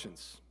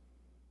conscience.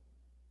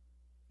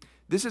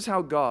 This is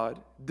how God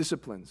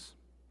disciplines,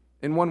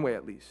 in one way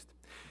at least.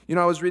 You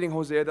know, I was reading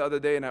Hosea the other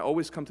day, and I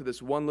always come to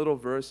this one little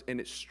verse, and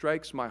it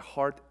strikes my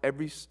heart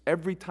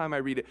every time I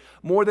read it.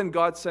 More than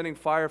God sending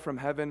fire from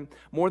heaven,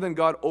 more than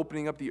God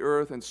opening up the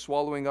earth and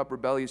swallowing up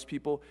rebellious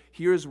people,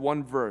 here's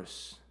one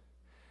verse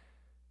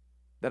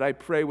that I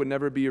pray would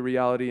never be a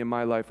reality in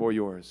my life or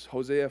yours.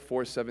 Hosea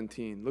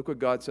 4:17. Look what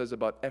God says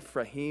about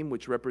Ephraim,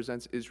 which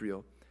represents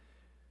Israel.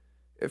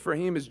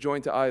 Ephraim is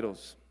joined to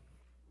idols.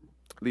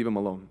 Leave him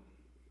alone.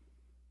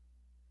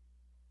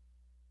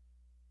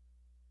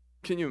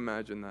 Can you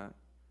imagine that?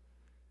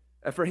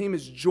 Ephraim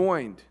is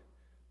joined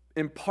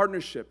in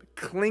partnership,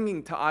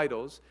 clinging to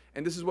idols,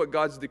 and this is what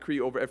God's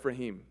decree over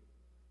Ephraim.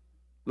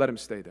 Let him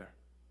stay there.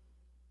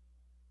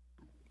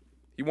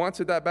 He wants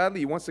it that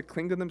badly. He wants to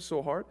cling to them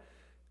so hard.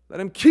 Let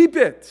him keep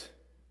it.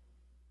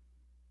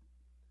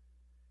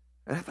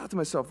 And I thought to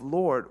myself,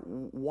 Lord,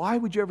 why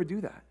would you ever do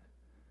that?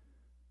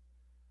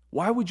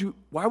 Why would you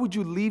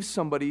leave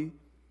somebody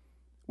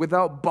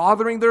without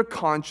bothering their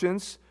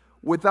conscience,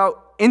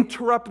 without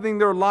interrupting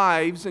their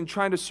lives and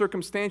trying to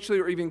circumstantially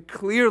or even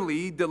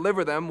clearly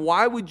deliver them?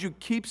 Why would you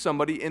keep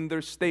somebody in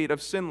their state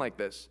of sin like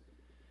this?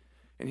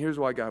 And here's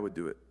why God would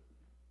do it.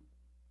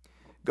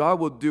 God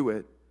will do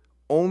it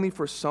only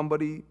for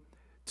somebody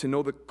to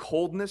know the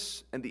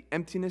coldness and the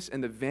emptiness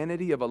and the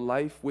vanity of a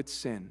life with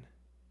sin.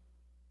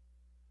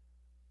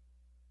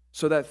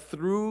 So that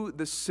through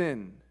the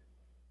sin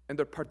and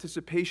their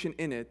participation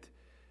in it,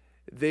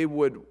 they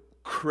would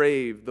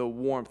crave the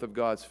warmth of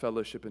God's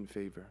fellowship and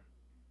favor.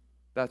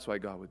 That's why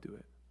God would do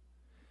it.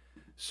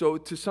 So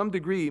to some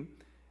degree,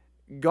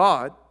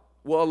 God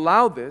will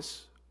allow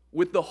this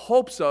with the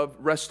hopes of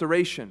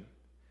restoration.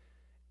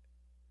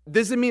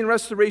 Doesn't mean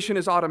restoration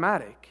is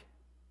automatic.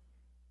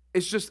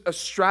 It's just a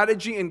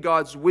strategy in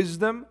God's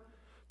wisdom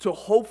to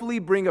hopefully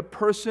bring a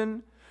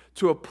person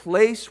to a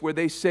place where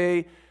they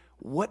say,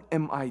 what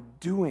am I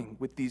doing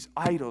with these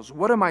idols?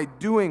 What am I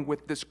doing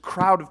with this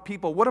crowd of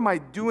people? What am I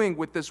doing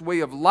with this way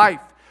of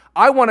life?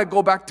 I want to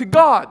go back to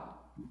God.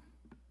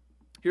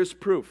 Here's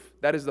proof.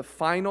 That is the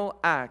final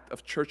act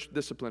of church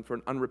discipline for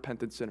an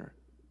unrepentant sinner.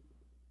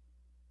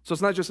 So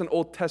it's not just an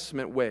Old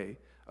Testament way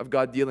of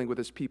God dealing with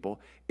His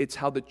people. It's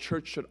how the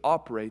church should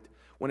operate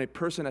when a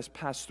person has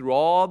passed through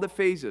all the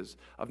phases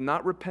of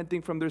not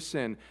repenting from their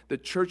sin. The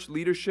church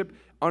leadership,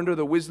 under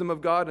the wisdom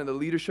of God and the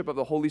leadership of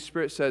the Holy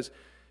Spirit, says,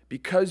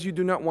 because you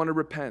do not want to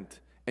repent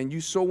and you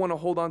so want to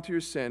hold on to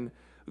your sin,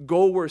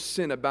 go where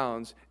sin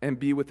abounds and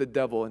be with the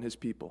devil and his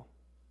people.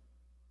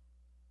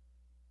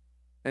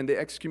 And they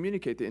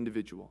excommunicate the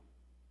individual.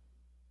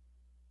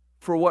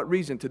 For what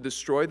reason? To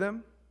destroy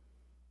them?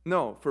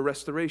 No, for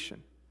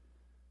restoration.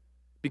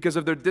 Because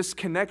of their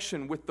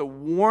disconnection with the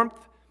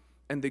warmth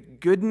and the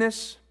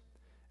goodness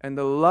and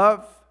the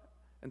love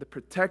and the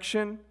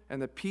protection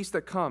and the peace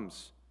that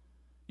comes.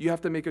 You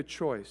have to make a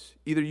choice.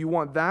 Either you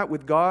want that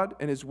with God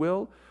and His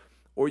will,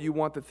 or you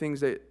want the things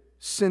that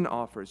sin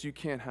offers. You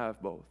can't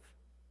have both.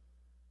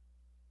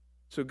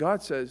 So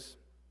God says,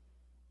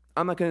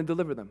 I'm not going to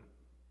deliver them.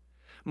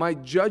 My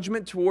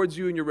judgment towards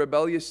you in your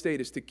rebellious state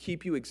is to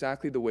keep you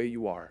exactly the way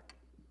you are.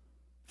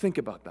 Think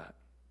about that.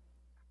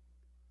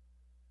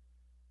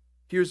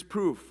 Here's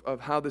proof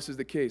of how this is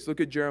the case.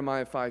 Look at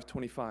Jeremiah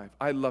 5:25.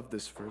 I love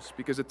this verse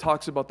because it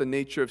talks about the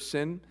nature of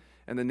sin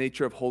and the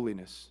nature of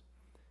holiness.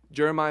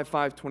 Jeremiah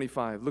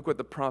 5:25. Look what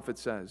the prophet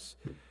says.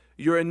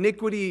 Your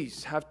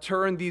iniquities have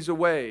turned these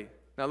away.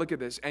 Now look at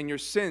this. And your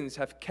sins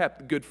have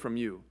kept good from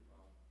you.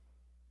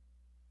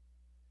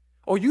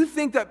 Oh, you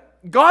think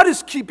that God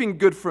is keeping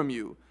good from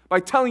you by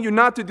telling you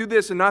not to do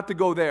this and not to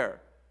go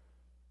there.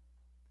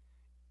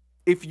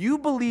 If you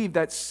believe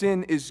that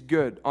sin is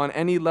good on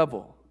any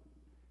level,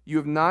 you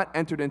have not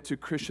entered into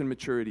Christian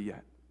maturity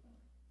yet.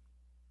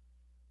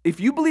 If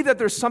you believe that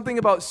there's something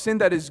about sin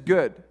that is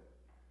good,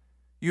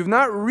 you've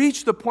not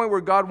reached the point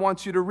where God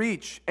wants you to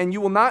reach, and you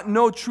will not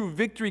know true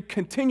victory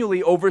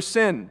continually over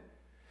sin.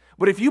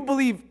 But if you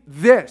believe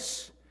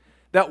this,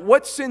 that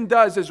what sin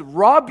does is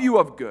rob you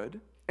of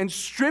good and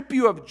strip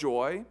you of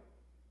joy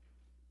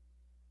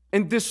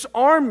and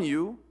disarm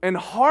you and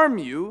harm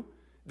you,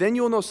 then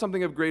you'll know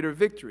something of greater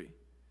victory.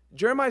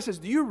 Jeremiah says,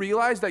 do you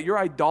realize that your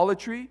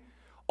idolatry,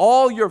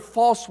 all your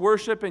false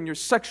worship and your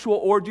sexual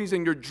orgies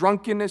and your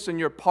drunkenness and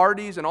your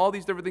parties and all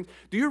these different things,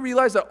 do you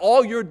realize that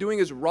all you're doing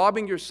is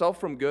robbing yourself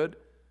from good?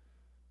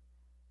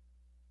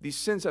 These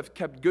sins have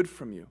kept good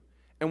from you.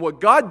 And what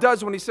God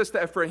does when He says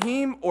to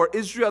Ephraim or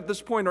Israel at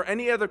this point or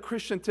any other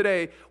Christian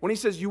today, when He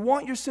says, you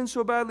want your sin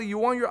so badly, you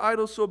want your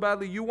idols so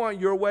badly, you want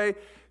your way,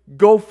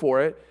 go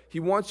for it. He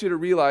wants you to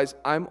realize,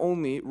 I'm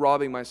only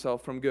robbing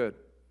myself from good.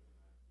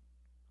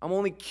 I'm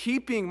only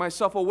keeping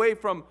myself away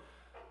from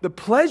the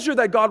pleasure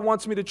that God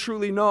wants me to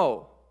truly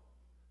know.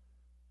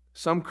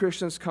 Some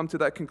Christians come to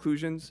that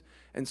conclusions,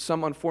 and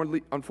some,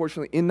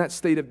 unfortunately, in that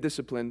state of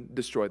discipline,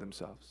 destroy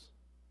themselves.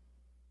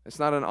 It's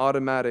not an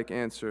automatic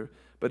answer,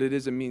 but it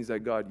is a means that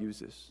God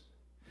uses.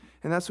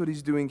 And that's what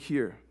He's doing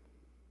here.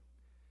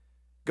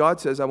 God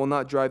says, I will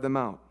not drive them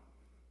out.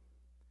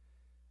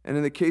 And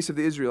in the case of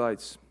the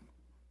Israelites,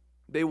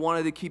 they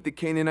wanted to keep the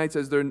Canaanites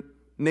as their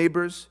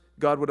neighbors.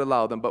 God would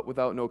allow them, but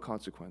without no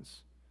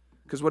consequence.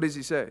 Because what does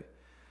He say?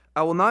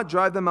 I will not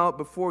drive them out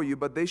before you,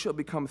 but they shall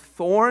become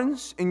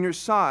thorns in your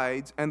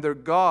sides, and their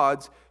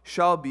gods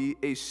shall be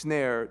a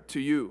snare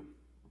to you.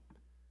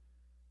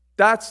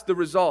 That's the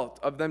result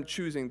of them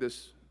choosing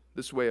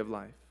this way of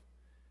life.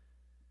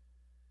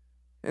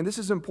 And this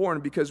is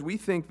important because we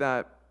think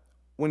that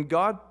when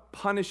God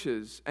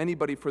punishes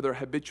anybody for their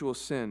habitual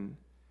sin,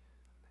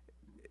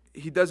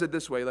 He does it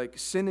this way, like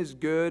sin is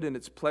good and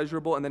it's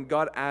pleasurable, and then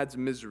God adds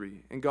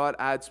misery and God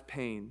adds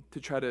pain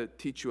to try to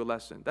teach you a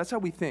lesson. That's how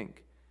we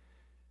think.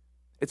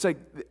 It's like,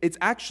 it's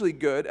actually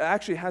good, it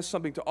actually has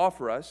something to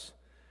offer us,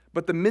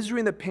 but the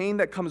misery and the pain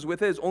that comes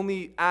with it is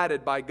only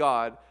added by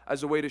God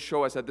as a way to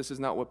show us that this is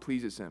not what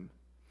pleases Him.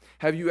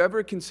 Have you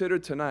ever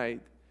considered tonight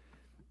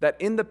that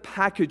in the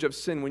package of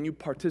sin, when you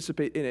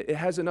participate in it, it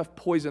has enough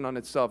poison on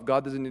itself,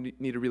 God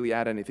doesn't need to really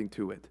add anything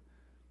to it?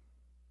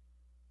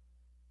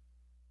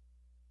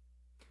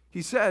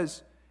 He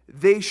says,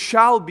 they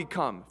shall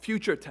become,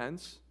 future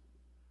tense.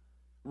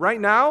 Right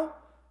now,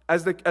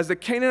 as the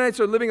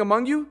Canaanites are living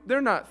among you,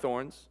 they're not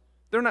thorns.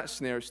 They're not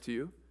snares to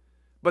you.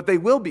 But they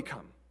will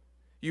become.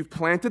 You've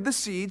planted the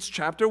seeds,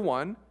 chapter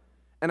 1,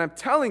 and I'm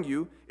telling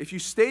you, if you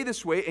stay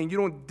this way and you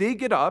don't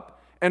dig it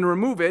up and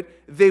remove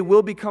it, they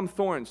will become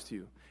thorns to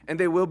you, and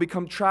they will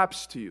become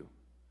traps to you.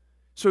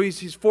 So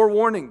he's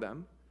forewarning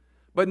them.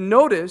 But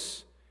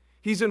notice,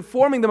 he's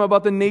informing them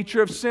about the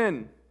nature of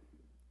sin.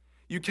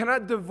 You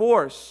cannot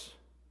divorce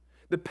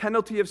the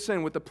penalty of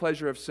sin with the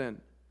pleasure of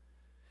sin.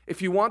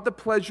 If you want the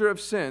pleasure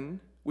of sin,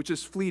 which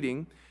is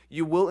fleeting,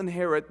 you will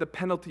inherit the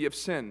penalty of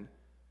sin.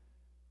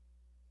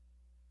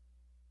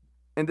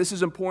 And this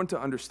is important to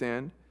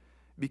understand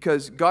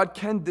because God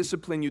can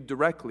discipline you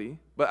directly,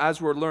 but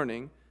as we're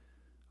learning,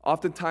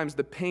 oftentimes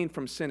the pain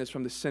from sin is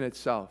from the sin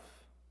itself.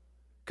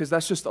 Because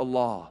that's just a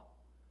law.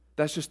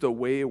 That's just the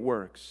way it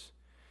works.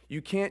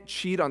 You can't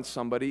cheat on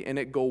somebody and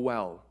it go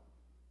well.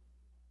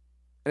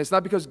 And it's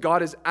not because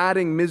God is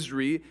adding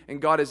misery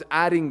and God is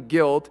adding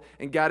guilt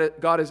and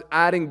God is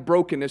adding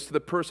brokenness to the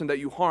person that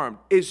you harmed.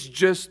 It's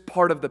just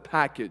part of the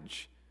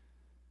package.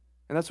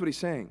 And that's what he's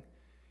saying.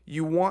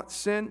 You want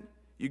sin,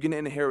 you're going to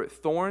inherit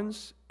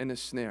thorns and a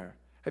snare.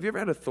 Have you ever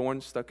had a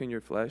thorn stuck in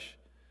your flesh?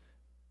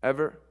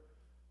 Ever?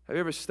 Have you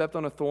ever stepped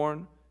on a thorn?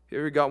 Have you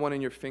ever got one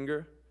in your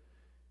finger?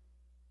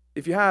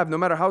 If you have, no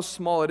matter how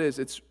small it is,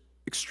 it's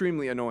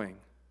extremely annoying,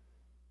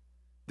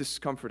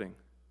 discomforting.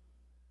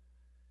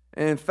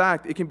 And in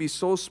fact, it can be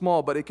so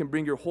small, but it can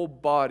bring your whole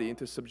body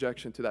into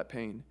subjection to that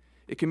pain.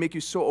 It can make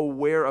you so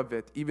aware of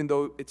it, even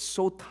though it's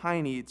so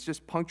tiny, it's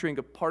just puncturing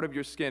a part of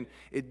your skin.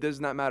 It does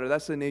not matter.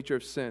 That's the nature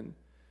of sin.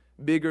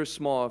 Big or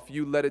small, if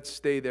you let it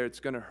stay there, it's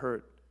going to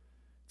hurt.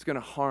 It's going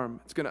to harm.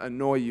 It's going to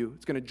annoy you.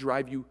 It's going to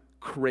drive you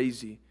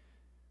crazy,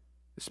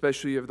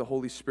 especially if you have the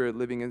Holy Spirit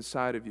living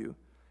inside of you.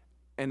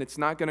 And it's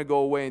not going to go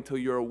away until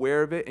you're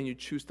aware of it and you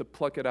choose to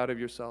pluck it out of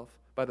yourself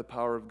by the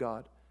power of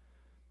God.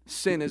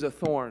 Sin is a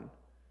thorn.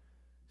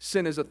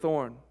 Sin is a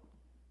thorn.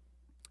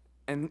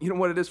 And you know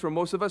what it is for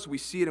most of us? We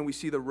see it and we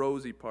see the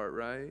rosy part,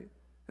 right?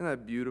 Isn't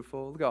that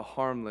beautiful? Look how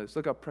harmless.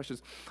 Look how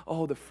precious.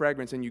 Oh, the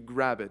fragrance, and you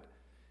grab it.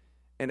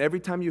 And every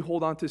time you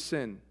hold on to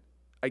sin,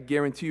 I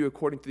guarantee you,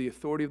 according to the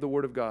authority of the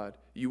Word of God,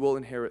 you will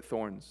inherit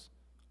thorns.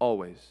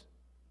 Always.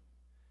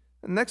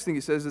 The next thing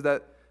he says is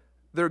that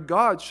their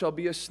God shall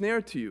be a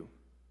snare to you.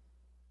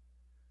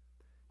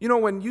 You know,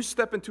 when you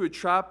step into a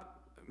trap,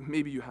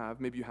 maybe you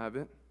have, maybe you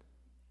haven't.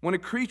 When a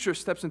creature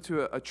steps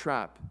into a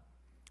trap,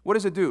 what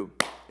does it do?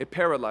 It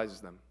paralyzes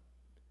them.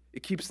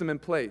 It keeps them in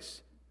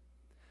place.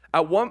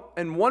 In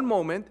one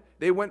moment,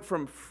 they went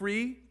from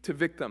free to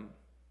victim.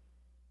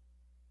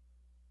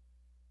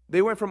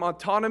 They went from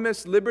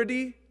autonomous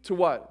liberty to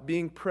what?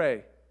 Being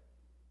prey.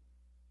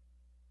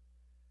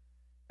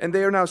 And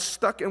they are now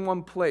stuck in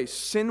one place.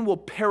 Sin will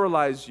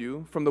paralyze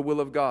you from the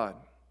will of God.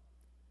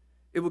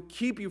 It will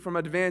keep you from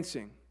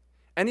advancing.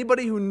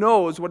 Anybody who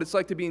knows what it's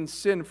like to be in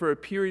sin for a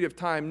period of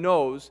time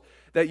knows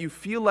that you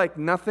feel like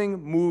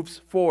nothing moves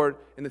forward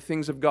in the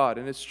things of God.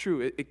 And it's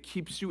true. It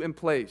keeps you in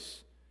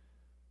place.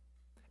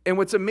 And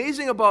what's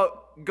amazing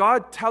about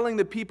God telling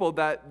the people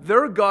that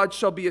their God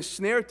shall be a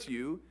snare to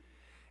you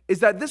is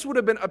that this would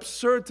have been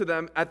absurd to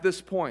them at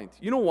this point.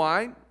 You know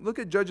why? Look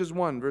at Judges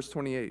 1, verse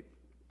 28.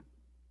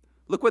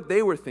 Look what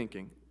they were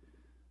thinking.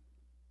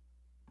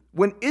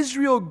 When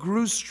Israel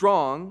grew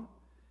strong,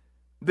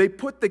 they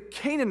put the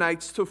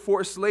Canaanites to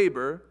forced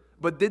labor,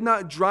 but did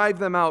not drive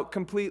them out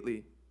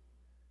completely.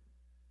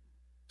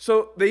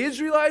 So the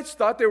Israelites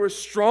thought they were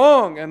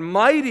strong and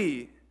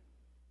mighty.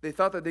 They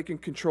thought that they can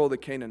control the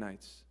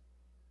Canaanites.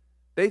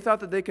 They thought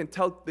that they can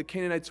tell the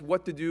Canaanites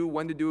what to do,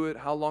 when to do it,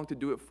 how long to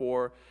do it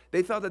for.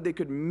 They thought that they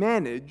could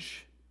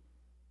manage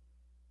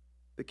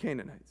the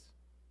Canaanites.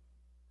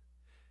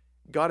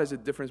 God has a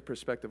different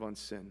perspective on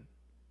sin.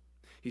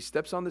 He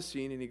steps on the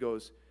scene and he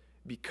goes,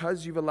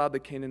 because you've allowed the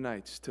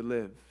Canaanites to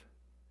live,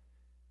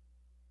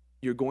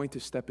 you're going to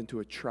step into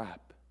a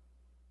trap.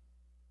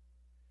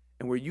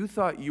 And where you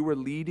thought you were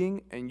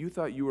leading and you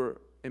thought you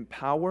were in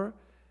power,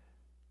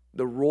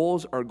 the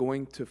roles are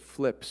going to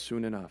flip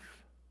soon enough.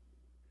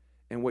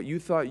 And what you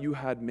thought you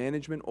had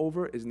management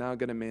over is now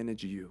going to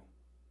manage you.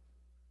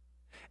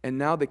 And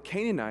now the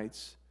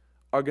Canaanites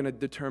are going to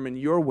determine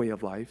your way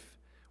of life,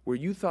 where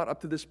you thought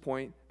up to this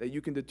point that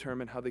you can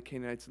determine how the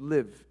Canaanites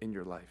live in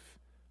your life.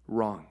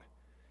 Wrong.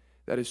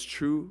 That is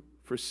true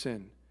for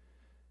sin.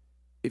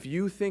 If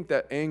you think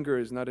that anger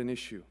is not an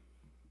issue,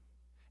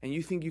 and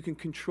you think you can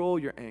control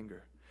your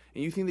anger,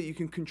 and you think that you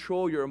can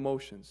control your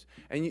emotions,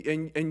 and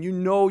you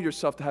know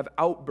yourself to have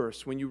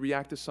outbursts when you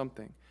react to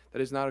something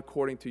that is not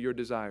according to your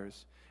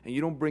desires, and you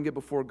don't bring it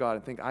before God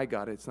and think, I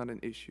got it, it's not an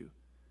issue,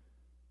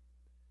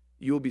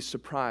 you will be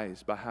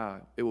surprised by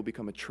how it will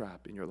become a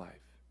trap in your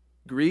life.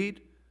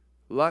 Greed,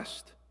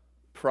 lust,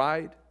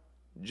 pride,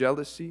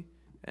 jealousy,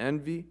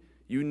 envy,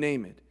 you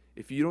name it.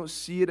 If you don't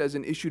see it as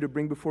an issue to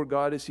bring before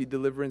God and see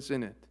deliverance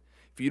in it,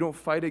 if you don't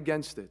fight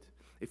against it,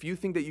 if you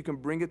think that you can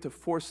bring it to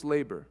forced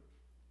labor,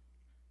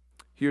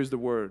 here's the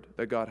word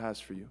that God has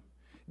for you.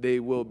 They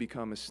will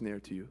become a snare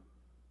to you.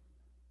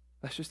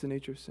 That's just the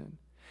nature of sin.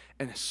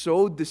 And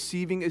so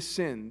deceiving is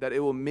sin that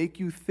it will make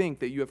you think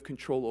that you have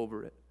control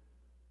over it.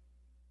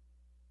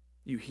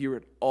 You hear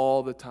it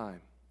all the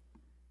time.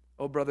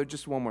 Oh, brother,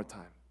 just one more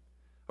time.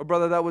 Oh,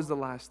 brother, that was the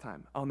last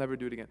time. I'll never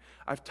do it again.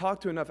 I've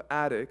talked to enough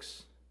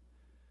addicts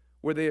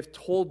where they have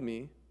told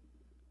me,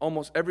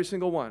 almost every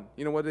single one,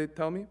 you know what they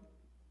tell me?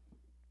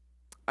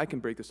 I can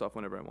break this off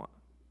whenever I want.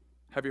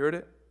 Have you heard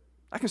it?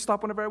 I can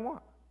stop whenever I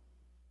want.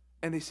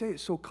 And they say it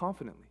so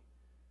confidently.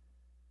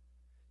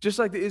 Just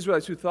like the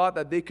Israelites who thought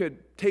that they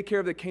could take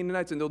care of the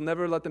Canaanites and they'll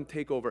never let them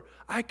take over.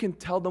 I can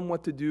tell them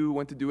what to do,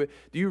 when to do it.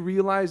 Do you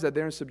realize that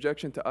they're in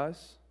subjection to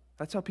us?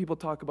 That's how people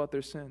talk about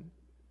their sin.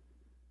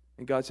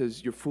 And God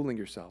says, you're fooling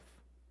yourself.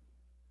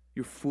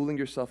 You're fooling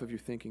yourself if you're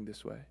thinking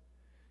this way.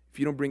 If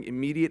you don't bring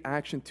immediate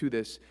action to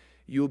this,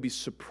 you'll be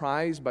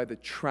surprised by the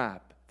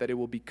trap that it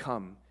will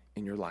become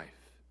in your life.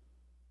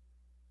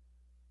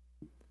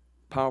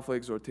 Powerful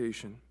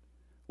exhortation.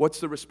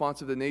 What's the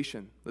response of the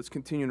nation? Let's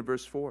continue in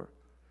verse 4.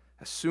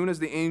 As soon as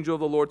the angel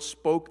of the Lord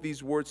spoke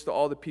these words to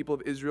all the people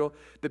of Israel,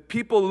 the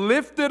people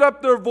lifted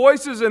up their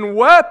voices and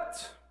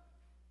wept.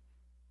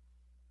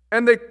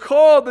 And they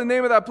called the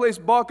name of that place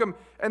Bochim,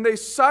 and they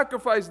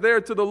sacrificed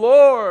there to the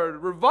Lord.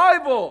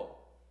 Revival.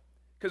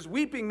 Because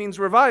weeping means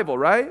revival,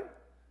 right?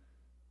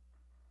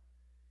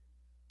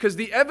 Because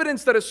the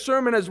evidence that a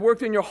sermon has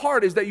worked in your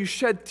heart is that you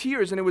shed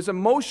tears and it was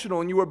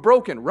emotional and you were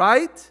broken,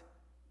 right?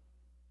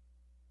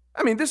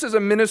 I mean, this is a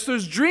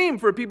minister's dream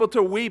for people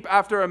to weep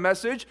after a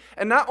message,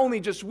 and not only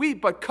just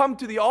weep, but come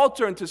to the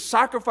altar and to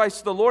sacrifice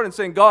to the Lord and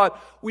saying, God,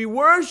 we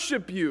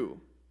worship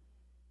you.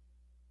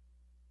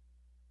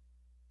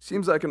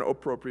 Seems like an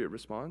appropriate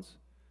response.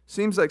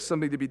 Seems like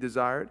something to be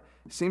desired.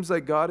 Seems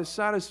like God is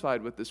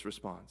satisfied with this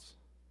response.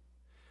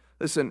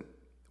 Listen,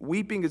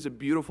 weeping is a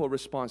beautiful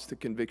response to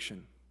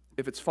conviction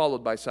if it's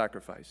followed by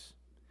sacrifice.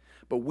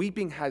 But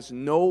weeping has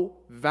no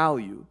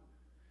value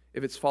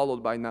if it's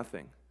followed by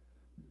nothing.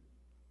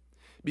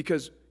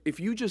 Because if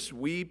you just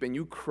weep and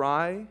you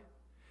cry,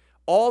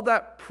 all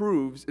that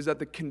proves is that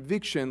the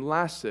conviction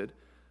lasted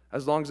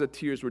as long as the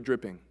tears were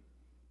dripping.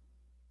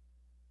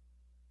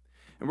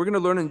 And we're going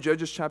to learn in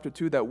Judges chapter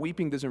 2 that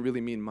weeping doesn't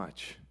really mean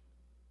much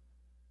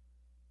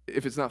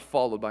if it's not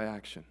followed by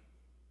action.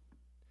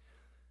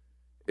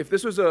 If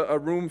this was a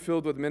room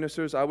filled with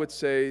ministers, I would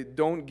say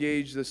don't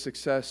gauge the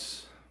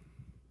success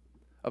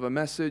of a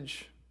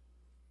message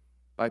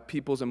by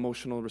people's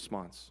emotional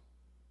response.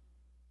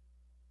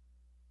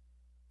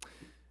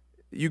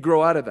 You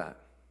grow out of that.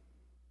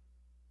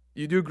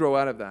 You do grow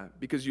out of that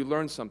because you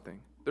learn something.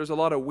 There's a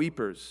lot of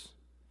weepers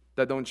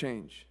that don't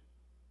change.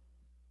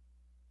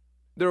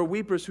 There are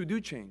weepers who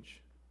do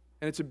change.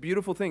 And it's a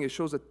beautiful thing. It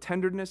shows a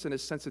tenderness and a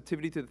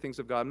sensitivity to the things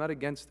of God. I'm not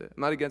against it.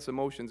 I'm not against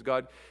emotions.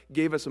 God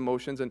gave us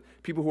emotions. And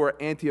people who are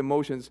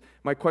anti-emotions,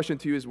 my question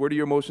to you is, where do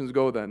your emotions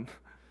go then?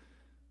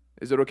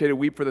 Is it okay to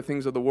weep for the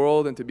things of the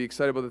world and to be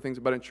excited about the things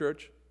about in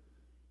church?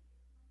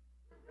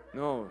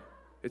 No,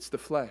 it's the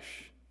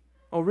flesh.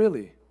 Oh,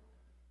 really?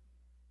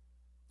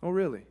 Oh,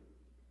 really?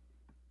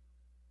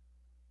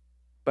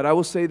 But I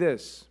will say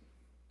this.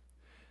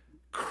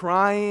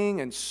 Crying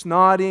and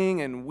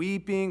snotting and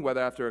weeping, whether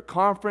after a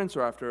conference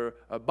or after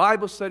a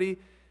Bible study,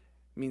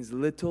 means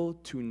little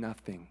to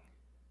nothing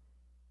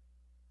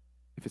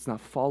if it's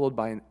not followed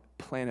by a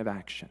plan of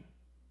action.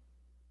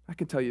 I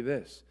can tell you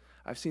this.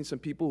 I've seen some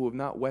people who have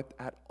not wept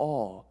at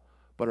all,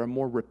 but are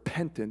more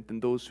repentant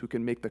than those who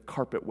can make the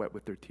carpet wet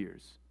with their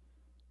tears.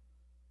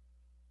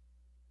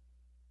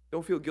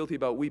 Don't feel guilty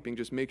about weeping.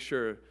 Just make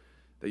sure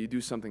that you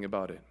do something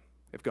about it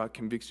if God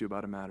convicts you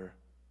about a matter.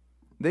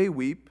 They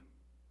weep,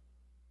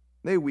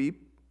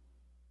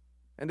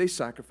 and they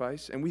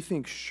sacrifice, and we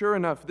think, sure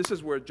enough, this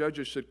is where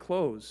Judges should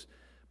close.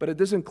 But it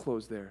doesn't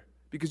close there,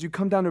 because you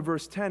come down to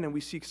verse 10, and we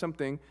seek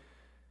something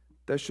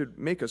that should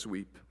make us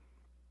weep.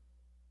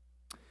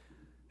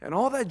 And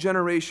all that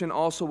generation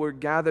also were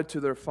gathered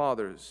to their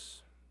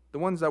fathers, the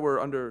ones that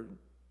were under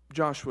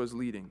Joshua's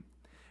leading.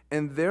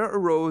 And there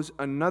arose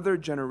another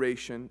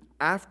generation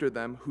after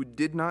them who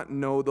did not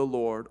know the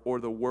Lord or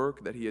the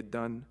work that he had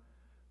done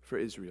for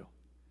Israel.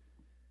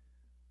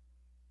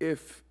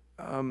 If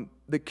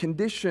the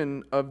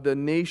condition of the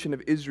nation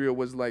of Israel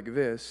was like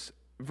this,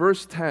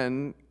 verse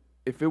 10,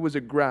 if it was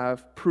a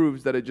graph,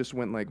 proves that it just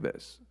went like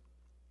this.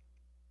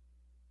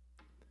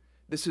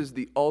 This is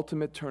the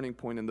ultimate turning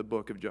point in the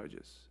book of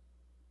Judges.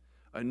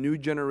 A new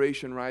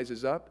generation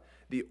rises up.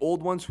 The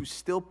old ones who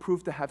still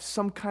prove to have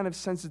some kind of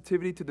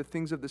sensitivity to the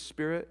things of the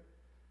Spirit,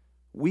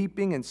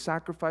 weeping and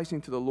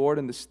sacrificing to the Lord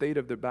in the state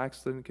of their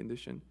backslidden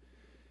condition.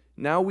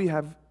 Now we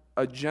have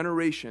a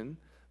generation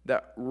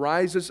that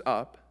rises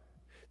up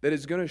that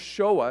is going to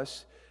show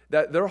us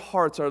that their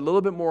hearts are a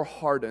little bit more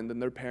hardened than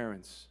their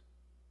parents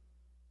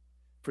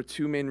for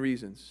two main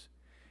reasons.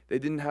 They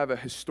didn't have a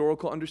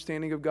historical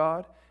understanding of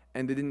God,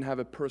 and they didn't have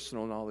a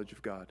personal knowledge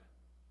of God.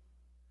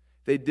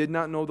 They did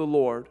not know the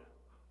Lord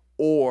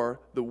or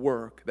the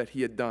work that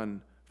he had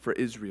done for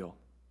Israel.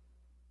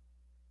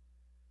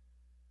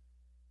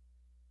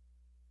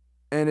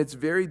 And it's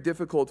very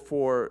difficult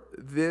for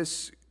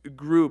this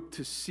group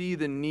to see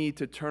the need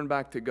to turn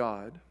back to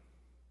God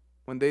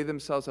when they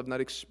themselves have not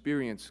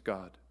experienced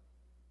God.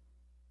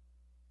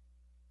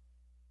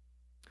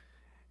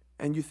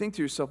 And you think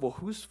to yourself, well,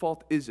 whose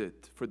fault is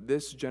it for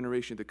this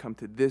generation to come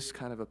to this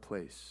kind of a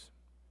place?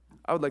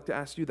 I would like to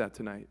ask you that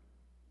tonight.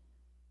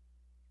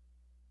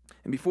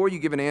 And before you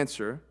give an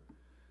answer,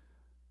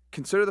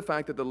 consider the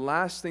fact that the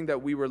last thing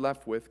that we were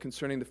left with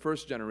concerning the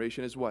first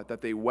generation is what?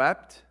 That they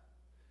wept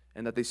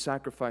and that they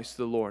sacrificed to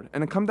the Lord.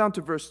 And then come down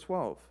to verse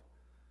 12.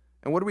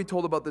 And what are we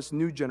told about this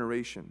new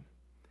generation?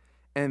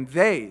 And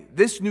they,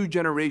 this new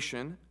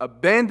generation,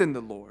 abandoned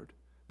the Lord,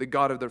 the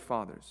God of their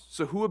fathers.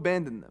 So who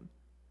abandoned them?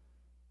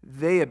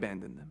 They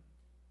abandoned them.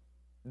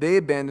 They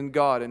abandoned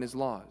God and His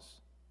laws.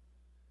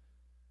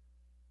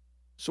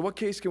 So what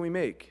case can we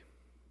make?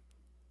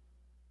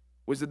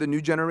 Was it the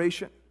new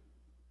generation?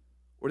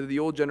 Or did the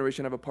old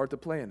generation have a part to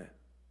play in it?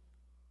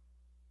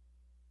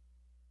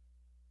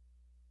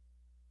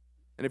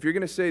 And if you're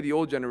going to say the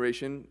old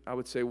generation, I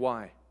would say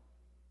why?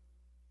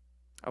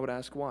 I would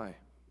ask why.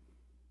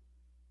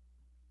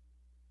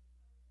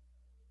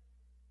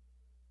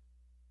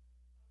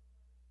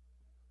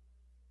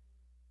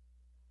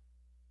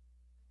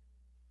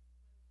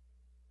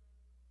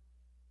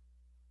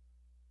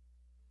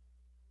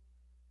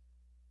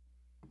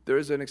 There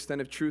is an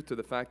extent of truth to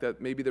the fact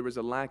that maybe there was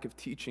a lack of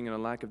teaching and a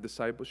lack of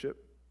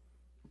discipleship.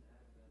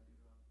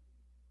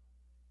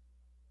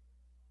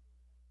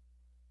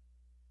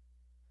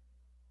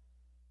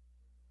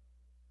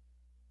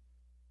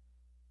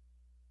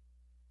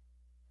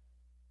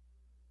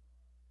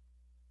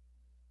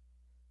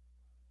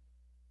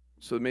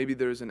 So maybe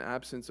there is an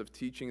absence of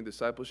teaching and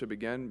discipleship,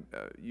 again,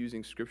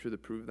 using Scripture to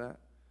prove that.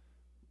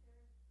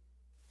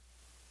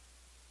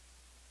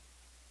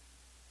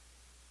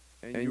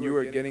 And you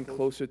are getting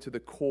closer to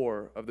the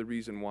core of the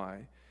reason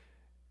why.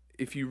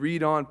 If you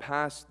read on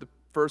past the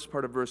first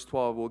part of verse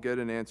 12, we'll get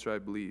an answer, I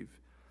believe.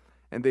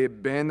 And they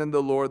abandoned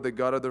the Lord, the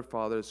God of their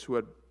fathers, who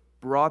had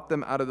brought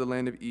them out of the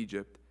land of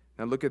Egypt.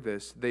 Now look at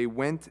this. They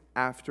went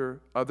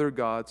after other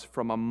gods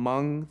from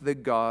among the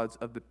gods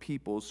of the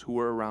peoples who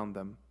were around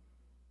them.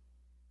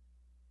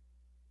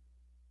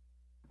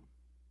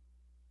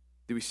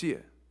 Do we see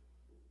it?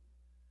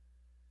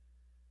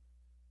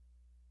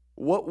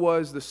 What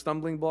was the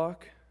stumbling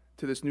block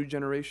to this new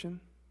generation?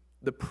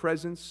 The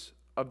presence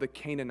of the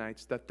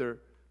Canaanites that their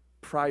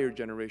prior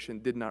generation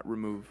did not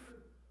remove.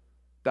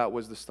 That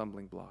was the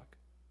stumbling block.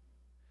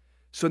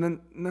 So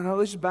then, now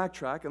let's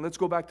backtrack and let's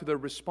go back to the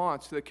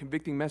response to the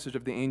convicting message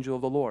of the angel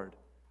of the Lord.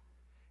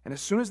 And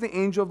as soon as the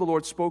angel of the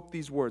Lord spoke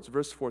these words,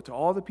 verse 4, to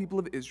all the people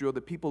of Israel, the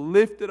people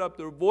lifted up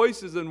their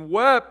voices and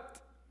wept,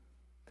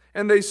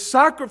 and they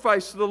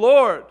sacrificed to the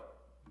Lord.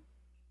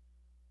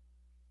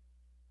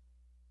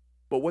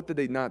 But what did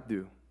they not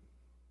do?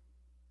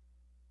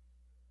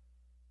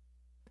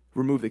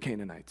 Remove the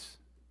Canaanites.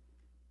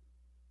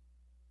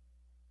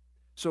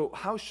 So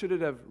how should it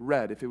have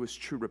read if it was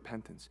true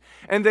repentance?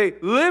 And they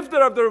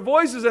lifted up their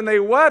voices and they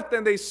wept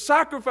and they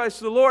sacrificed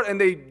to the Lord and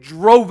they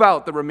drove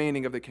out the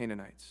remaining of the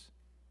Canaanites.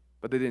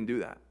 But they didn't do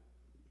that.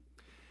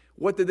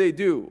 What did they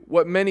do?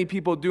 What many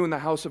people do in the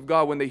house of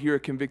God when they hear a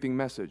convicting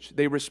message.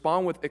 They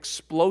respond with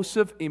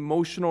explosive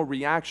emotional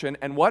reaction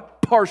and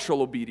what?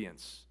 Partial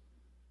obedience,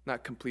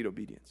 not complete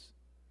obedience.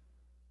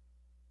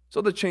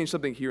 So they'll change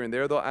something here and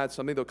there. They'll add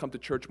something. They'll come to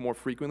church more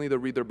frequently. They'll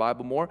read their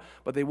Bible more.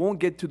 But they won't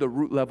get to the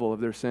root level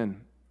of their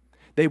sin.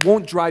 They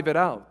won't drive it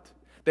out.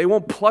 They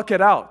won't pluck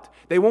it out.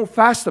 They won't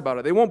fast about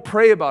it. They won't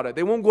pray about it.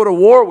 They won't go to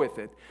war with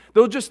it.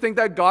 They'll just think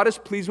that God is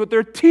pleased with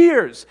their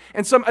tears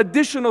and some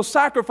additional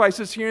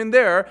sacrifices here and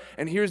there.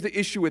 And here's the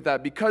issue with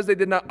that. Because they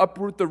did not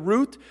uproot the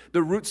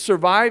root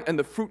survived and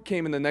the fruit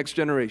came in the next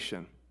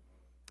generation.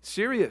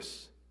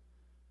 Serious.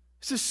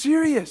 This is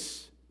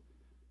serious.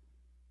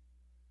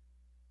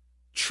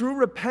 True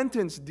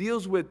repentance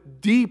deals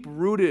with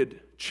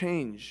deep-rooted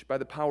change by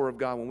the power of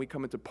God when we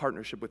come into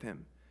partnership with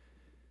Him.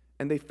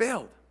 And they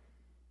failed.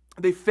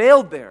 They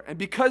failed there. And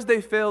because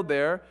they failed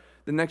there,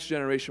 the next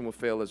generation will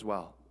fail as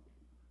well.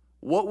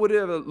 What would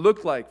it have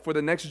looked like for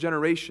the next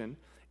generation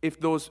if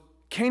those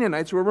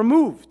Canaanites were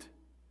removed?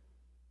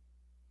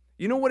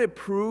 You know what it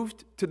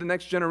proved to the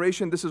next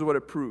generation? This is what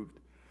it proved.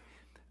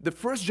 The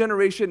first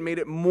generation made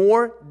it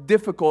more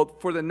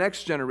difficult for the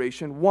next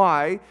generation.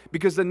 Why?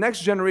 Because the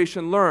next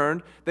generation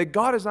learned that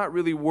God is not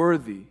really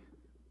worthy.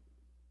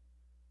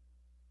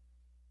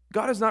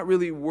 God is not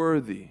really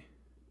worthy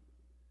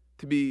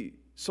to be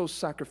so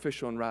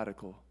sacrificial and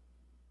radical.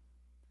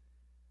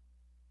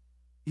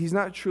 He's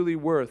not truly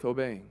worth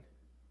obeying.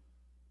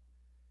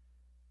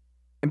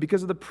 And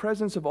because of the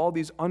presence of all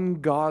these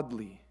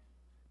ungodly,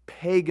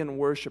 pagan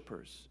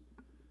worshipers,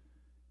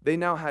 they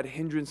now had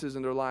hindrances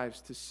in their lives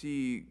to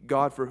see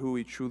God for who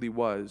He truly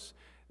was.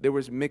 There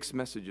was mixed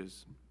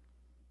messages.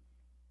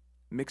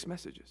 Mixed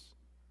messages.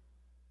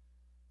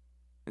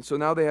 And so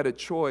now they had a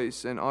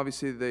choice, and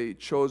obviously they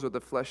chose what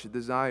the flesh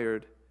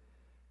desired.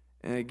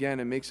 And again,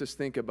 it makes us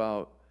think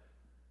about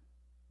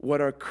what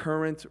our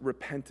current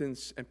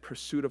repentance and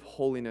pursuit of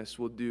holiness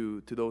will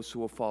do to those who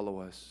will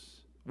follow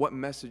us. What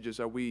messages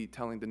are we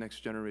telling the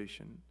next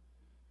generation?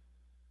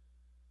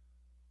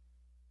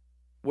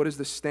 What is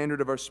the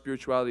standard of our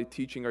spirituality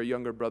teaching our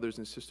younger brothers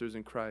and sisters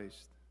in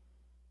Christ?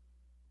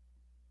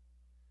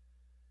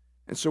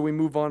 And so we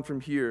move on from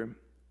here,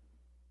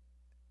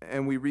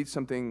 and we read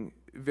something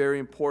very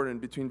important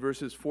between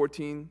verses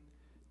 14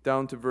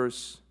 down to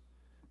verse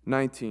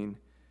 19.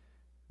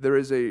 There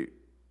is a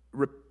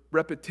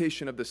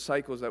repetition of the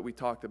cycles that we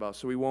talked about,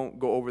 so we won't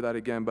go over that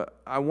again. But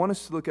I want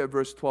us to look at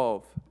verse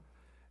 12.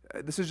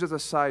 This is just a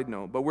side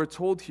note, but we're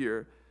told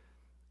here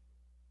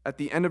at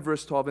the end of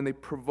verse 12, and they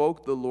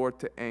provoked the Lord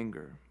to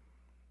anger.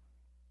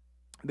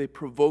 They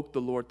provoked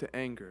the Lord to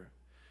anger.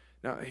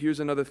 Now, here's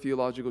another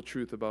theological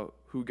truth about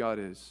who God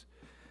is.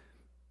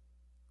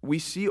 We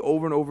see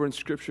over and over in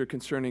Scripture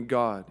concerning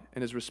God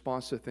and His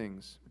response to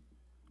things.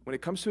 When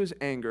it comes to His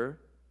anger,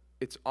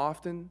 it's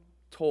often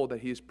told that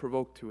He is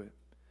provoked to it,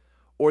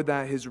 or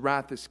that His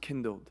wrath is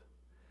kindled.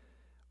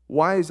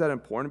 Why is that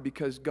important?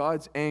 Because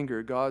God's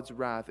anger, God's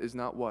wrath is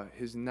not what?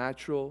 His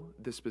natural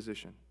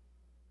disposition.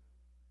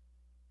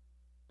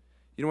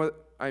 You know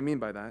what I mean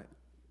by that?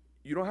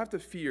 You don't have to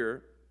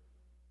fear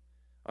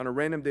on a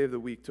random day of the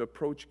week to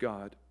approach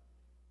God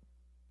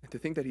and to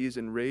think that He is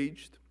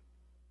enraged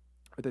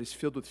or that He's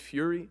filled with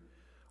fury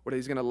or that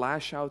He's going to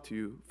lash out to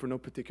you for no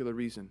particular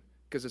reason,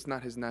 because it's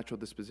not His natural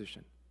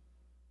disposition.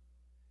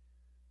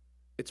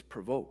 It's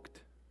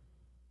provoked.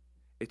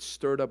 It's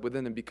stirred up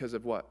within Him because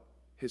of what?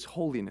 His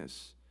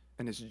holiness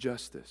and His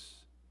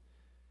justice.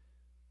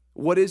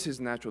 What is His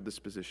natural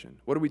disposition?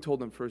 What are we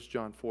told in 1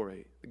 John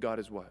 4:8? God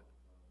is what?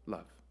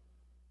 Love.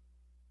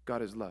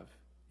 God is love.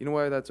 You know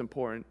why that's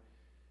important?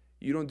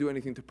 You don't do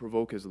anything to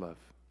provoke His love.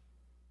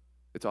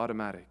 It's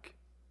automatic.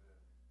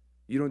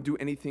 You don't do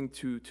anything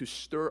to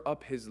stir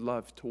up His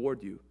love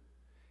toward you.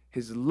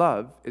 His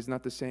love is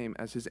not the same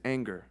as His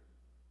anger.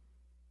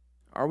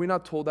 Are we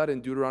not told that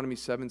in Deuteronomy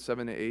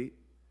 7:7-8?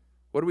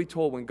 What are we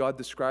told when God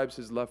describes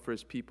His love for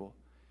His people?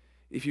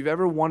 If you've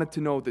ever wanted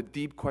to know the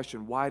deep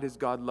question, why does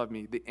God love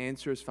me? The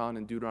answer is found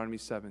in Deuteronomy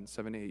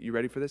 7:7-8. You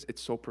ready for this?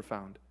 It's so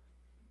profound.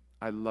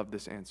 I love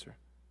this answer.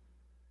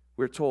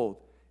 We're told,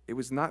 it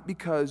was not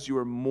because you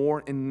were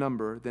more in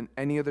number than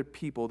any other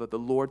people that the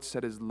Lord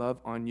set His love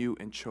on you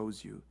and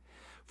chose you.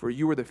 For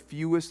you were the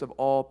fewest of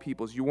all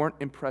peoples. You weren't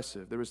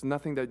impressive. There was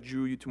nothing that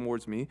drew you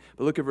towards me.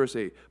 But look at verse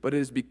 8. But it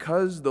is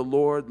because the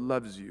Lord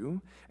loves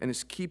you and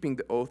is keeping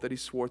the oath that He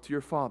swore to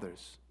your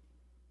fathers.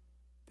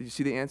 Did you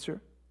see the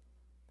answer?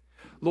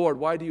 Lord,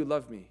 why do you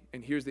love me?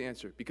 And here's the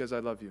answer. Because I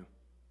love you.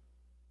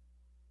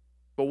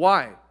 But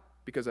why?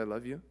 Because I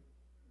love you.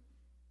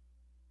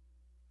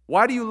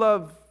 Why do you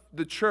love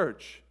the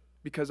church?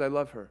 Because I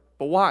love her.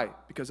 But why?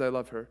 Because I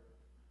love her.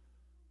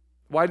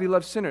 Why do you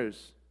love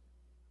sinners?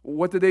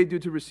 What did they do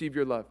to receive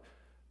your love?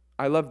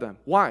 I love them.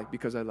 Why?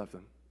 Because I love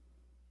them.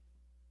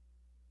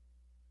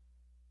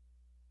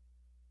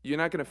 You're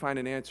not going to find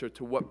an answer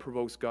to what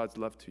provokes God's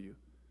love to you.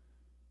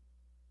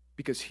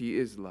 Because He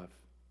is love.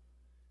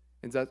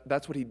 And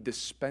that's what He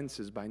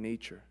dispenses by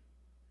nature.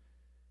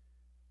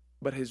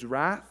 But His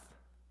wrath,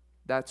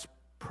 that's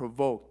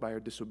provoked by our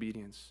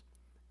disobedience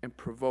and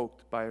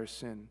provoked by our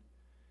sin.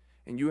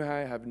 And you and I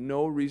have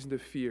no reason to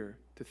fear,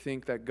 to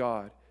think that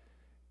God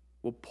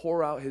will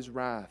pour out His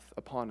wrath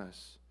upon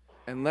us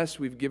unless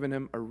we've given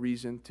Him a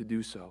reason to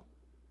do so.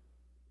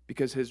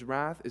 Because His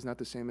wrath is not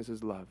the same as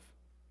His love.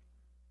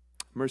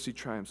 Mercy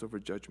triumphs over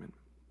judgment.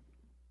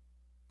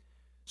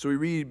 So we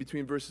read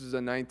between verses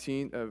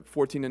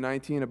 14 and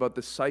 19 about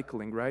the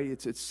cycling, right?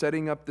 It's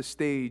setting up the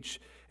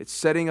stage. It's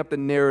setting up the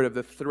narrative,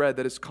 the thread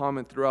that is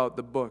common throughout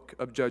the book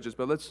of Judges.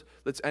 But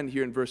let's end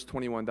here in verse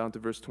 21 down to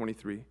verse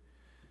 23.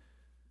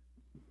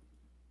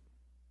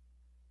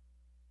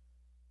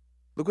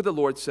 Look what the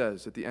Lord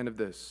says at the end of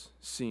this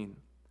scene.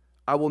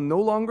 I will no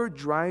longer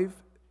drive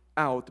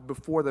out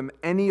before them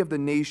any of the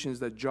nations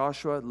that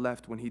Joshua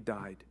left when he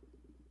died.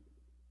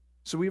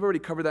 So we've already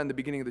covered that in the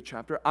beginning of the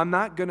chapter. I'm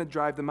not going to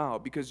drive them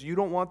out because you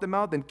don't want them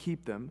out, then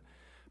keep them.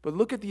 But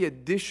look at the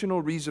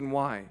additional reason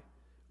why.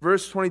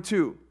 Verse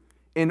 22,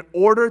 in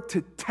order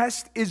to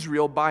test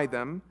Israel by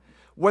them,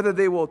 whether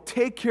they will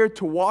take care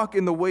to walk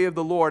in the way of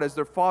the Lord as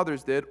their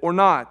fathers did or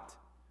not.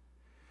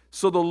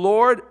 So the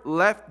Lord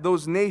left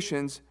those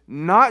nations,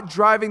 not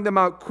driving them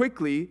out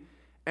quickly,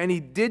 and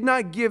He did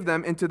not give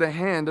them into the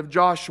hand of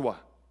Joshua.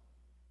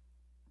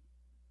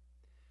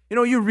 You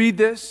know, you read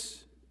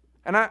this,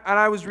 and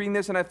I was reading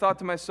this, and I thought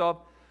to myself,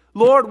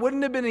 Lord,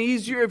 wouldn't it have been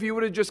easier if You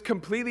would have just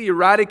completely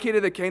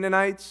eradicated the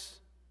Canaanites?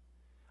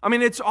 I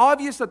mean, it's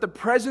obvious that the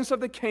presence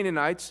of the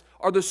Canaanites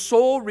are the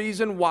sole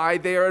reason why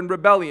they are in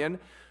rebellion.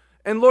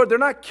 And Lord, they're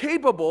not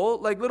capable,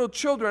 like little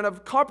children,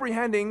 of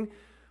comprehending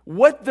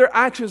what their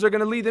actions are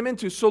going to lead them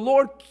into. So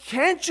Lord,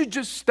 can't You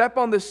just step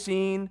on the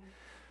scene,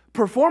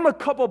 perform a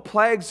couple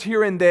plagues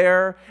here and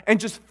there, and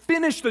just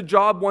finish the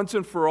job once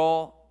and for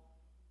all?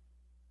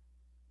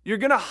 You're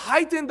going to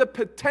heighten the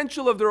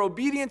potential of their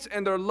obedience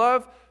and their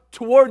love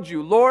towards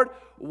You. Lord,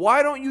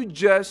 why don't You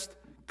just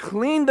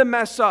clean the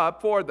mess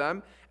up for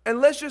them, and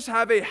let's just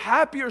have a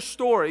happier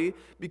story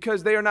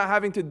because they are not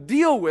having to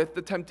deal with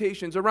the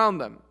temptations around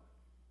them?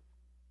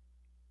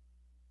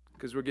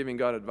 Because we're giving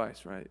God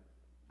advice, right?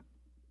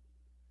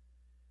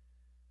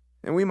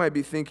 And we might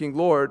be thinking,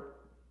 Lord,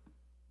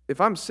 if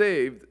I'm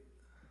saved,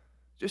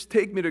 just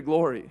take me to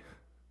glory.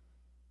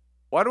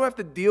 Why do I have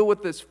to deal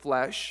with this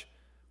flesh?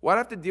 Why do I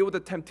have to deal with the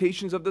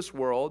temptations of this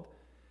world?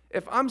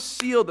 If I'm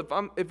sealed,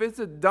 if it's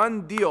a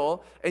done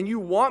deal, and you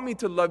want me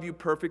to love you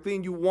perfectly,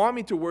 and you want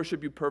me to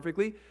worship you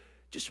perfectly,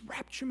 just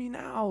rapture me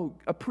now.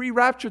 A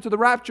pre-rapture to the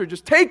rapture.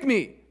 Just take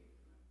me.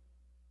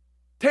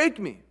 Take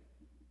me.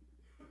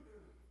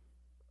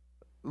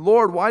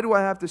 Lord, why do I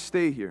have to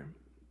stay here?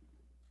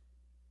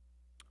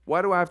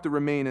 Why do I have to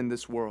remain in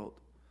this world?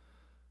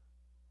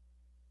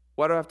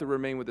 Why do I have to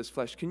remain with this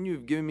flesh? Can you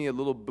have given me a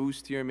little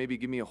boost here, maybe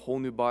give me a whole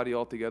new body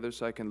altogether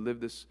so I can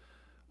live this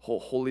whole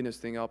holiness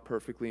thing out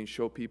perfectly and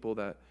show people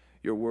that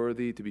you're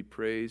worthy to be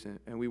praised?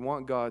 And we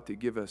want God to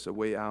give us a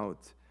way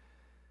out.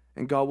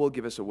 And God will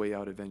give us a way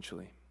out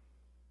eventually.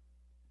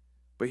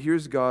 But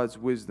here's God's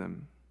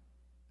wisdom.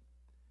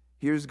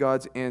 Here's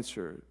God's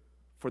answer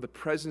for the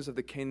presence of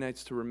the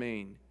Canaanites to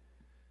remain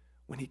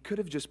when he could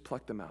have just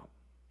plucked them out.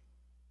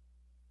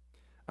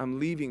 I'm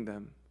leaving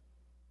them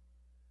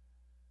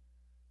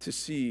to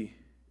see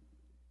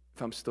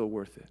if I'm still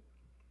worth it.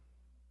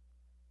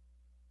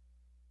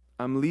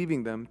 I'm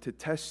leaving them to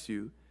test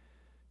you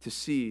to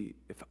see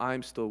if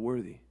I'm still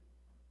worthy.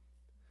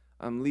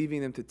 I'm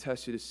leaving them to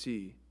test you to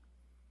see,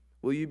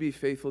 will you be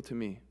faithful to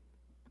me?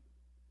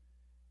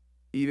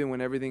 Even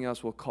when everything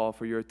else will call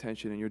for your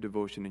attention and your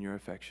devotion and your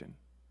affection.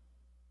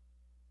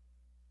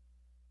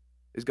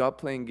 Is God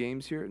playing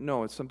games here?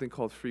 No, it's something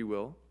called free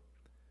will.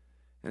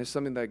 And it's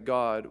something that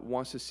God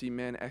wants to see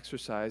man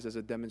exercise as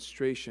a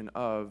demonstration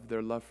of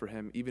their love for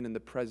him, even in the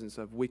presence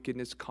of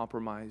wickedness,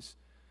 compromise,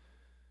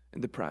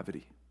 and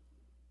depravity.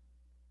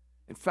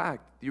 In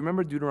fact, do you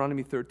remember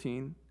Deuteronomy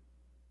 13?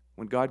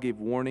 When God gave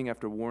warning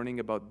after warning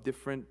about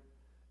different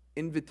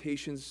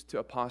invitations to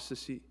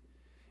apostasy?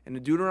 And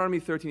in Deuteronomy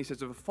 13, he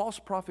says, if a false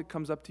prophet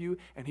comes up to you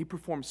and he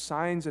performs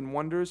signs and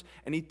wonders,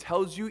 and he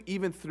tells you,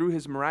 even through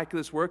his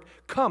miraculous work,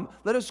 come,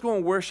 let us go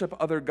and worship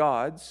other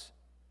gods.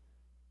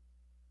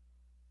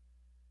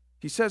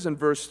 He says in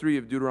verse 3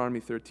 of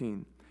Deuteronomy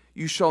 13,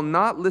 you shall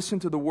not listen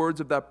to the words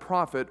of that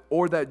prophet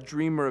or that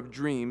dreamer of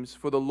dreams,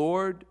 for the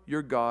Lord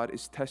your God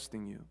is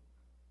testing you.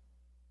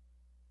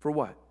 For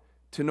what?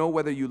 To know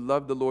whether you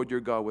love the Lord your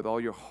God with all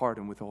your heart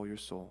and with all your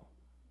soul.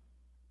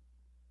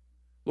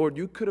 Lord,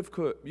 you could have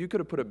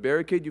put a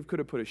barricade, you could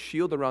have put a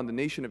shield around the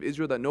nation of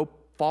Israel that no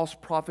false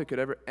prophet could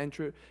ever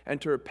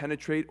enter,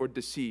 penetrate, or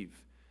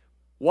deceive.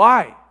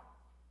 Why?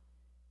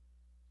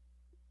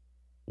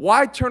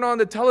 Why turn on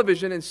the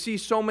television and see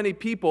so many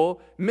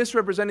people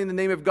misrepresenting the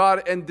name of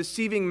God and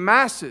deceiving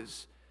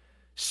masses?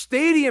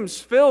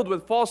 Stadiums filled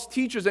with false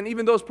teachers and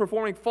even those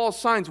performing false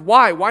signs.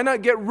 Why? Why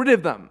not get rid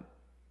of them?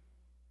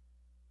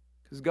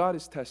 Because God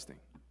is testing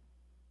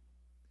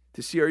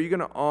to see, are you going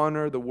to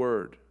honor the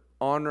word?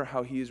 Honor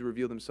how he has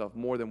revealed himself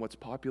more than what's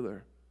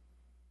popular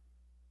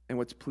and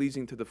what's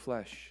pleasing to the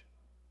flesh.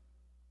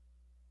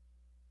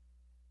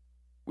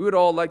 We would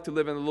all like to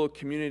live in a little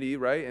community,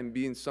 right? And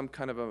be in some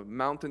kind of a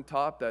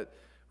mountaintop that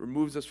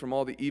removes us from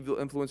all the evil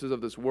influences of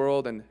this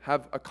world and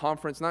have a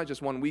conference, not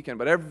just one weekend,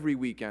 but every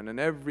weekend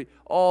and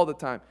all the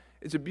time.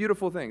 It's a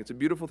beautiful thing. It's a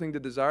beautiful thing to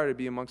desire, to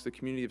be amongst the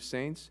community of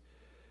saints.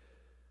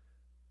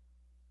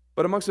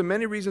 But amongst the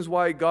many reasons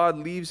why God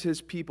leaves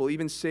his people,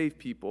 even saved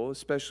people,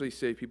 especially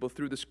saved people,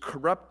 through this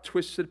corrupt,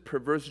 twisted,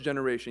 perverse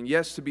generation.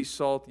 Yes, to be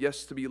salt.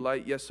 Yes, to be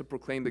light. Yes, to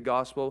proclaim the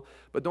gospel.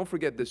 But don't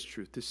forget this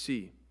truth, to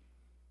see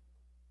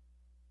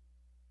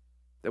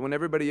that when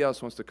everybody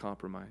else wants to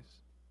compromise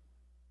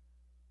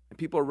and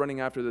people are running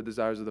after the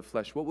desires of the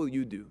flesh, what will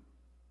you do?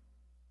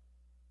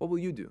 What will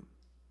you do?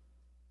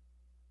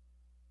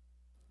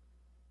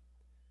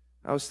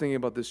 I was thinking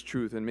about this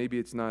truth, and maybe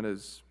it's not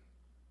as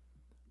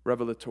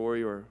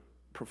revelatory or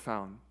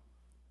profound,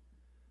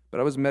 but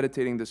I was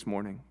meditating this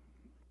morning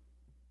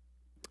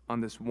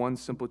on this one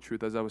simple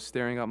truth as I was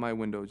staring out my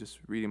window, just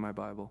reading my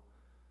Bible.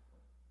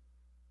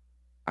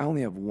 I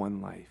only have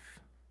one life.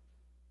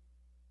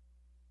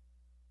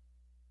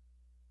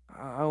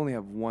 I only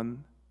have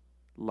one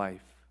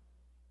life.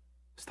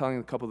 I was telling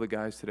a couple of the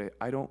guys today,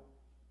 I don't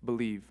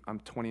believe I'm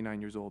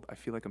 29 years old. I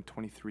feel like I'm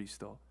 23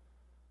 still.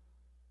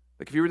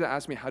 Like if you were to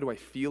ask me how do I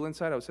feel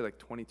inside, I would say like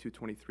 22,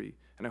 23.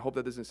 And I hope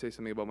that doesn't say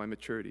something about my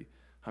maturity.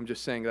 I'm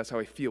just saying that's how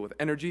I feel with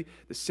energy.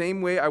 The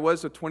same way I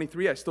was at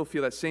 23, I still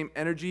feel that same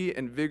energy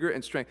and vigor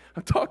and strength.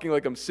 I'm talking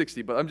like I'm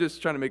 60, but I'm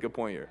just trying to make a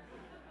point here.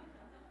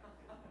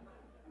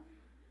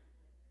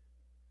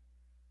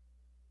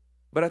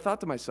 But I thought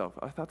to myself,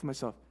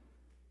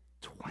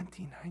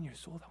 29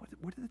 years old,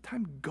 where did the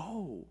time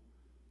go?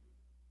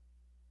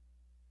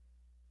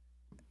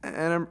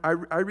 And I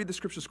read the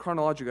scriptures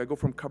chronologically. I go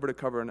from cover to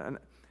cover, and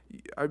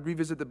I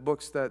revisit the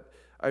books that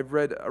I've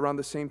read around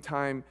the same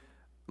time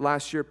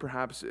last year,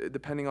 perhaps,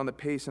 depending on the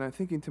pace. And I'm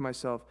thinking to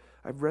myself,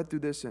 I've read through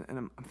this, and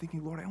I'm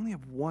thinking, Lord, I only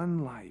have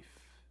one life.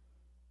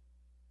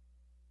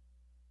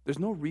 There's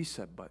no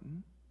reset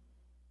button.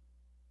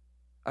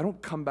 I don't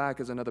come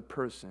back as another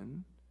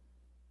person.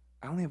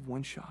 I only have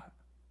one shot.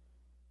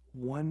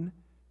 One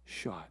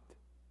shot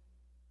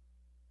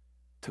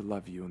to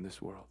love you in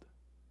this world.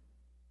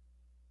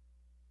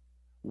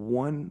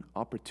 One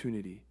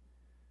opportunity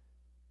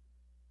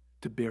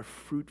to bear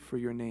fruit for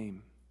your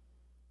name.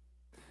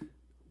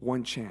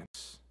 One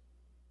chance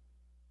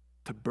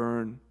to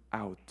burn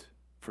out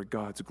for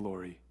God's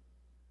glory.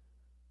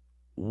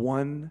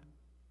 One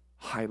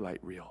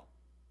highlight reel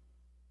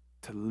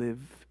to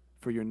live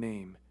for your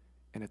name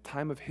in a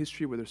time of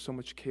history where there's so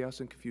much chaos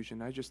and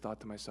confusion. I just thought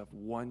to myself,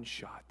 one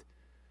shot,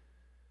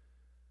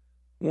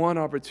 one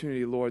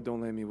opportunity. Lord,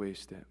 don't let me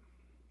waste it.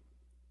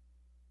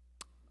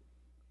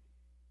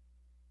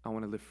 I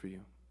want to live for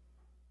you.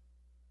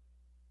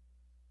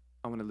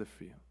 I want to live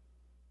for you.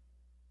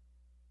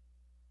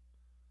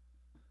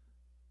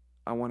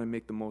 I want to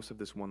make the most of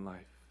this one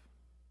life.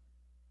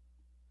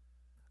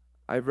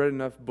 I've read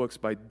enough books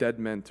by dead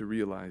men to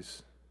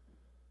realize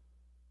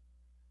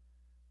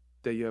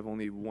that you have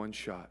only one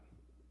shot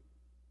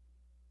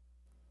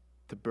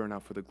to burn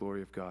out for the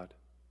glory of God.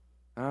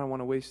 And I don't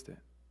want to waste it.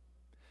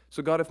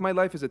 So God, if my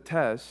life is a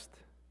test,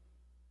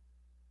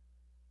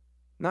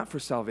 not for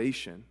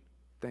salvation,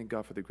 thank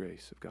God for the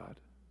grace of God.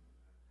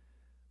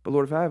 But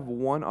Lord, if I have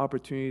one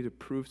opportunity to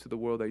prove to the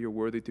world that you're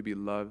worthy to be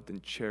loved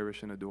and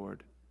cherished and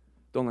adored,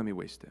 don't let me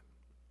waste it.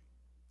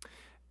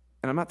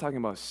 And I'm not talking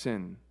about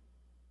sin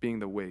being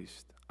the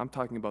waste. I'm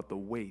talking about the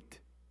weight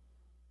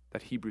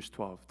that Hebrews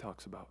 12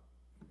 talks about.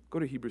 Go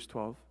to Hebrews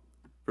 12,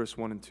 verse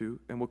 1 and 2,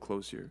 and we'll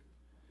close here.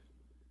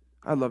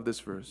 I love this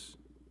verse.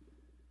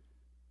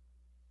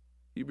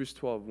 Hebrews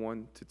 12,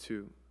 1 to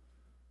 2.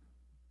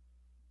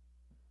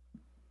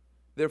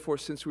 Therefore,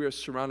 since we are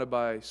surrounded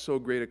by so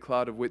great a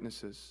cloud of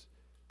witnesses,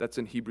 that's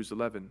in Hebrews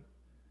 11,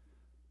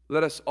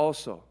 let us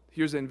also,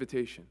 here's the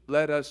invitation,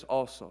 let us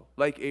also,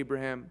 like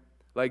Abraham,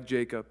 like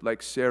Jacob,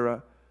 like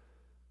Sarah,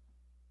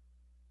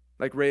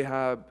 like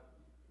Rahab,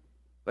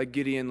 like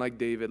Gideon, like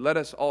David, let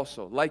us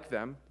also, like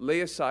them,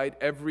 lay aside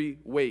every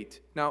weight.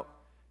 Now,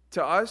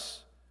 to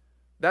us,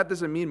 that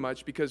doesn't mean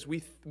much because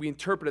we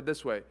interpret it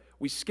this way.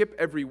 We skip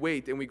every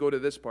weight and we go to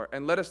this part.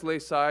 And let us lay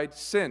aside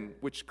sin,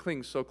 which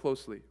clings so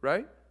closely,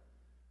 right?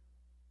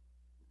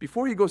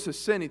 Before he goes to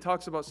sin, he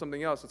talks about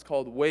something else. It's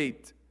called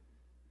weight.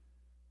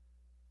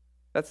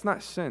 That's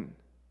not sin.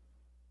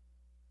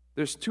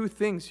 There's two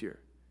things here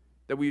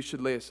that we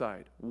should lay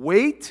aside.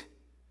 Weight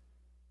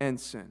and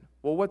sin.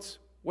 Well, what's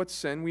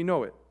sin? We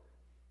know it.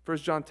 1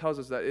 John tells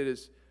us that it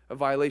is a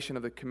violation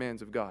of the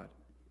commands of God.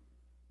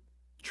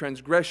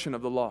 Transgression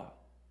of the law.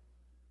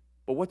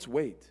 But what's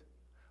weight?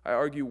 I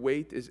argue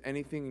weight is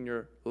anything in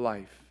your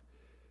life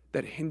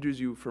that hinders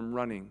you from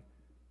running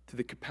to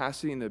the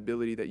capacity and the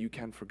ability that you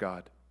can for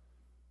God.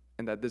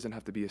 And that doesn't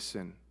have to be a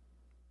sin.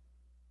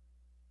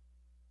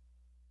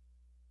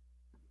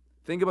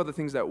 Think about the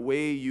things that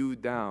weigh you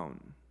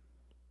down,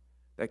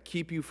 that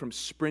keep you from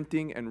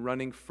sprinting and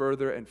running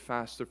further and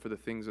faster for the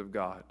things of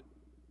God.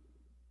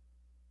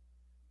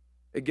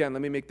 Again,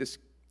 let me make this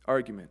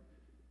argument.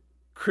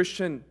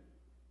 Christian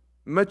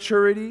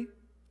maturity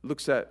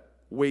looks at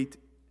weight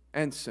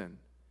and sin.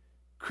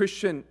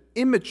 Christian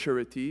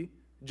immaturity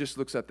just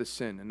looks at the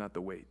sin and not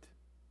the weight.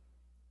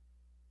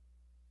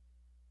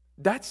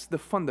 That's the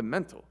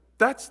fundamental.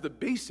 That's the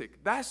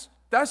basic. That's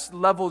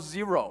level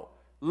 0.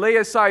 Lay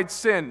aside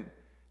sin.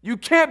 You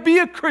can't be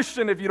a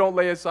Christian if you don't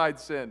lay aside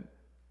sin.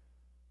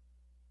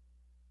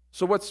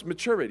 So what's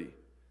maturity?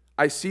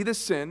 I see the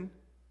sin,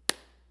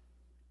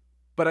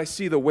 but I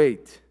see the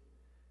weight.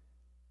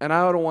 And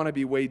I don't want to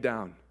be weighed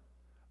down.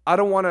 I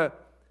don't want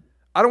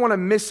to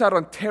miss out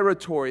on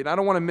territory, and I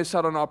don't want to miss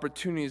out on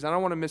opportunities. I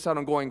don't want to miss out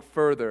on going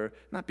further,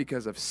 not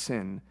because of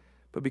sin,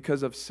 but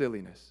because of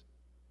silliness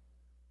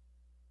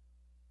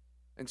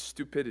and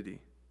stupidity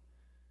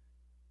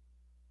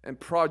and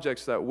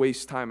projects that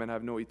waste time and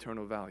have no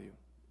eternal value.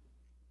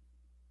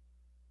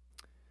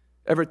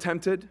 Ever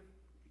tempted?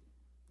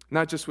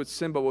 Not just with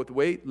sin, but with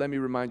weight? Let me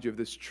remind you of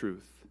this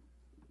truth.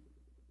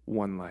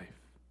 One life.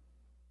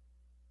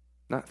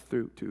 Not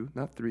 2,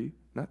 not 3,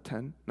 not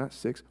 10, not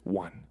 6,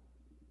 1.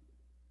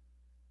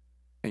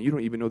 And you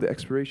don't even know the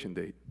expiration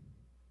date.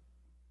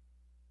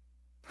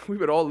 We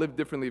would all live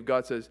differently if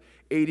God says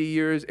 80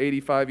 years,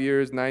 85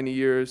 years, 90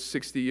 years,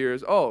 60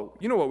 years. Oh,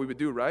 you know what we would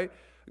do, right?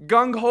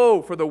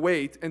 Gung-ho for the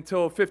wait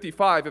until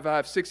 55 if I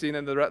have 60, and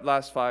then the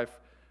last 5,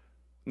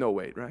 no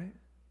wait, right?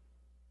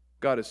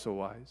 God is so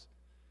wise.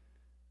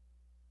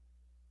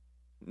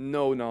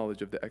 No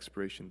knowledge of the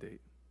expiration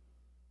date.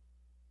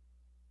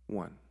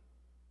 1.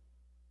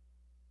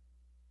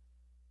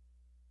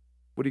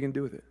 What are you going to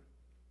do with it?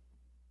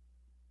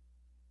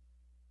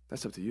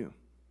 That's up to you.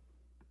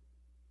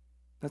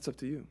 That's up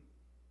to you.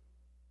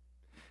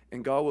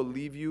 And God will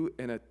leave you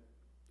in a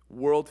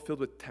world filled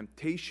with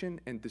temptation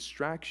and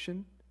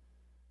distraction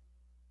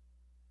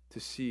to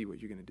see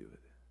what you're going to do with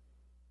it.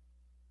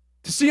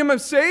 To see him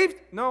saved?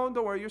 No,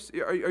 don't worry.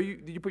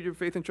 Did you put your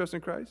faith and trust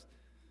in Christ?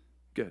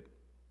 Good.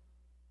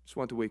 Just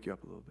want to wake you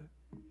up a little bit.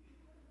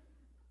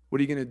 What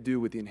are you going to do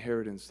with the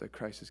inheritance that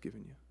Christ has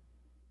given you?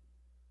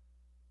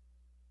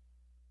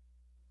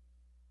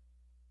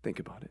 Think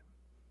about it.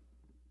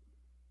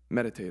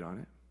 Meditate on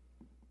it.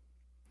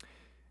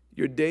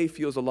 Your day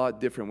feels a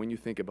lot different when you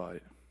think about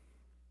it.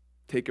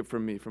 Take it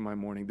from me for my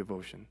morning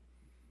devotion.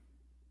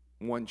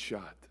 One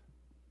shot.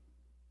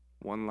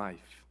 one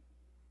life.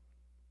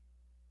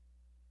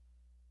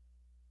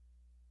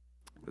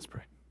 Let's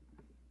pray.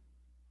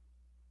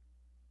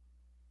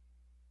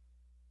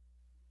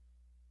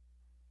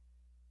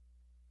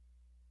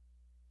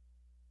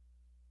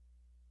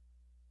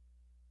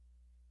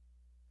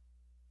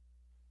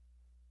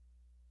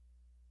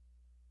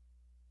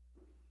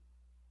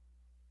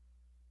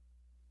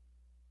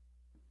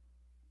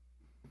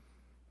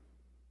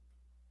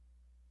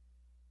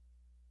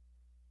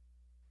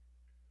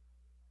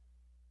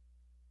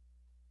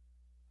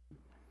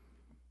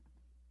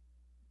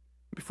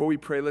 Before we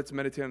pray, let's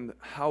meditate on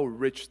how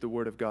rich the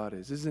Word of God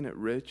is. Isn't it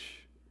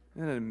rich?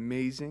 Isn't it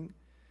amazing?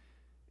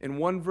 In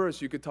one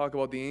verse, you could talk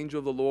about the angel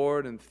of the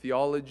Lord and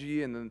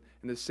theology, and then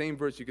in the same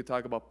verse, you could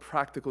talk about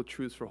practical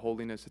truths for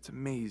holiness. It's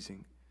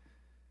amazing.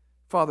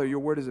 Father, your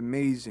Word is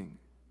amazing.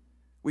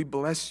 We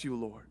bless you,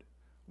 Lord.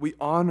 We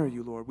honor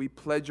you, Lord. We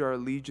pledge our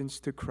allegiance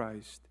to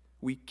Christ.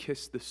 We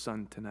kiss the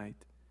Son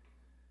tonight.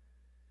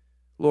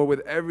 Lord, with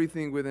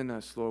everything within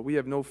us, Lord, we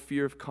have no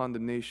fear of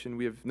condemnation.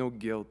 We have no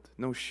guilt,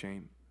 no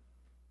shame.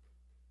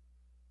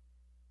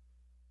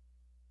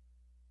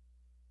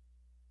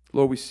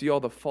 Lord, we see all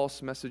the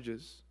false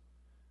messages,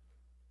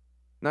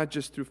 not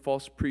just through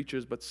false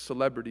preachers, but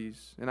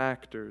celebrities and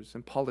actors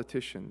and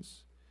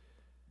politicians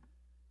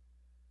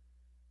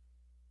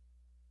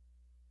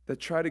that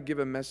try to give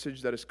a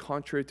message that is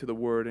contrary to the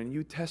Word, and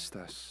you test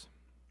us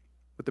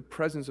with the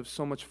presence of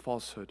so much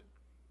falsehood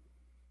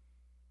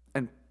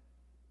and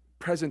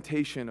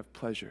presentation of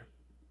pleasure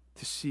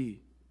to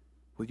see,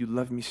 will you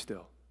love me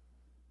still?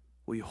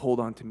 Will you hold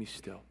on to me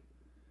still?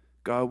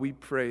 God, we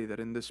pray that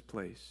in this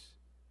place,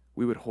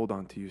 we would hold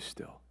on to you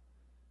still,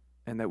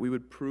 and that we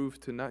would prove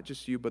to not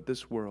just you, but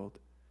this world,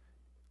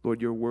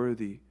 Lord, you're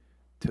worthy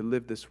to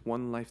live this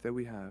one life that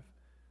we have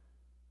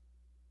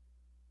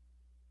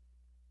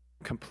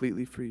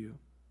completely for you.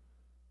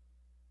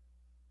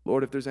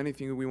 Lord, if there's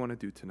anything we want to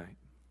do tonight,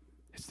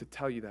 it's to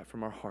tell you that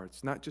from our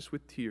hearts, not just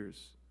with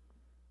tears,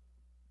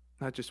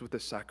 not just with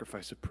the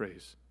sacrifice of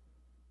praise,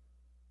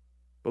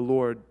 but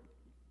Lord,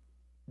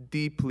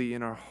 deeply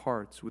in our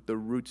hearts with the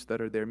roots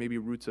that are there, maybe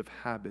roots of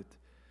habit,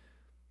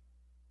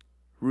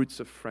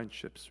 roots of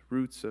friendships,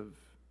 roots of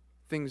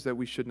things that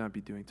we should not be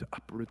doing, to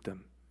uproot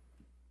them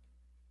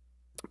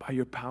by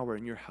your power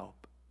and your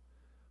help.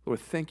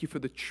 Lord, thank you for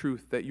the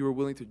truth that you are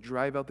willing to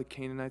drive out the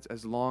Canaanites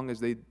as long as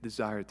they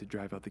desire to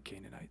drive out the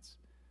Canaanites.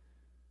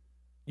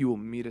 You will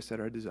meet us at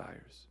our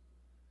desires.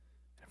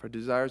 If our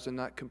desires are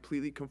not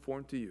completely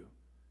conformed to you,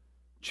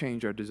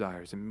 change our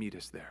desires and meet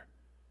us there.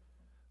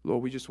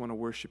 Lord, we just want to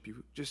worship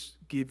you, just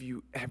give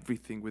you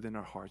everything within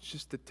our hearts,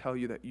 just to tell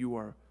you that you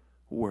are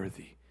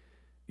worthy.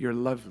 You're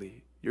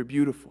lovely. You're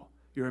beautiful.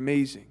 You're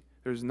amazing.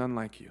 There's none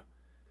like you.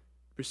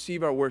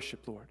 Receive our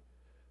worship, Lord,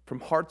 from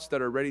hearts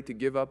that are ready to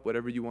give up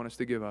whatever you want us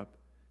to give up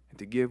and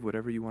to give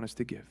whatever you want us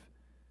to give.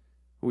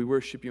 We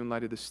worship you in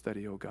light of this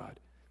study, oh God.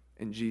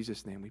 In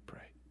Jesus' name we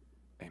pray.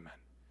 Amen.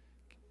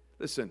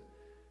 Listen,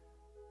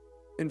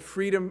 in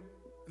freedom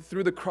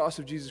through the cross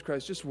of Jesus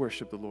Christ, just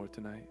worship the Lord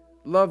tonight.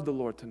 Love the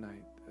Lord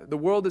tonight. The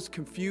world is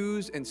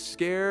confused and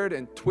scared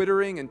and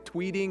twittering and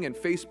tweeting and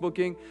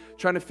Facebooking,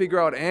 trying to figure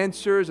out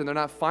answers, and they're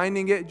not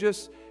finding it.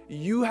 Just,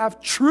 you have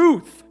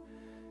truth.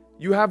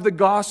 You have the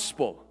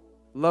gospel.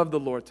 Love the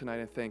Lord tonight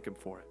and thank Him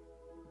for it.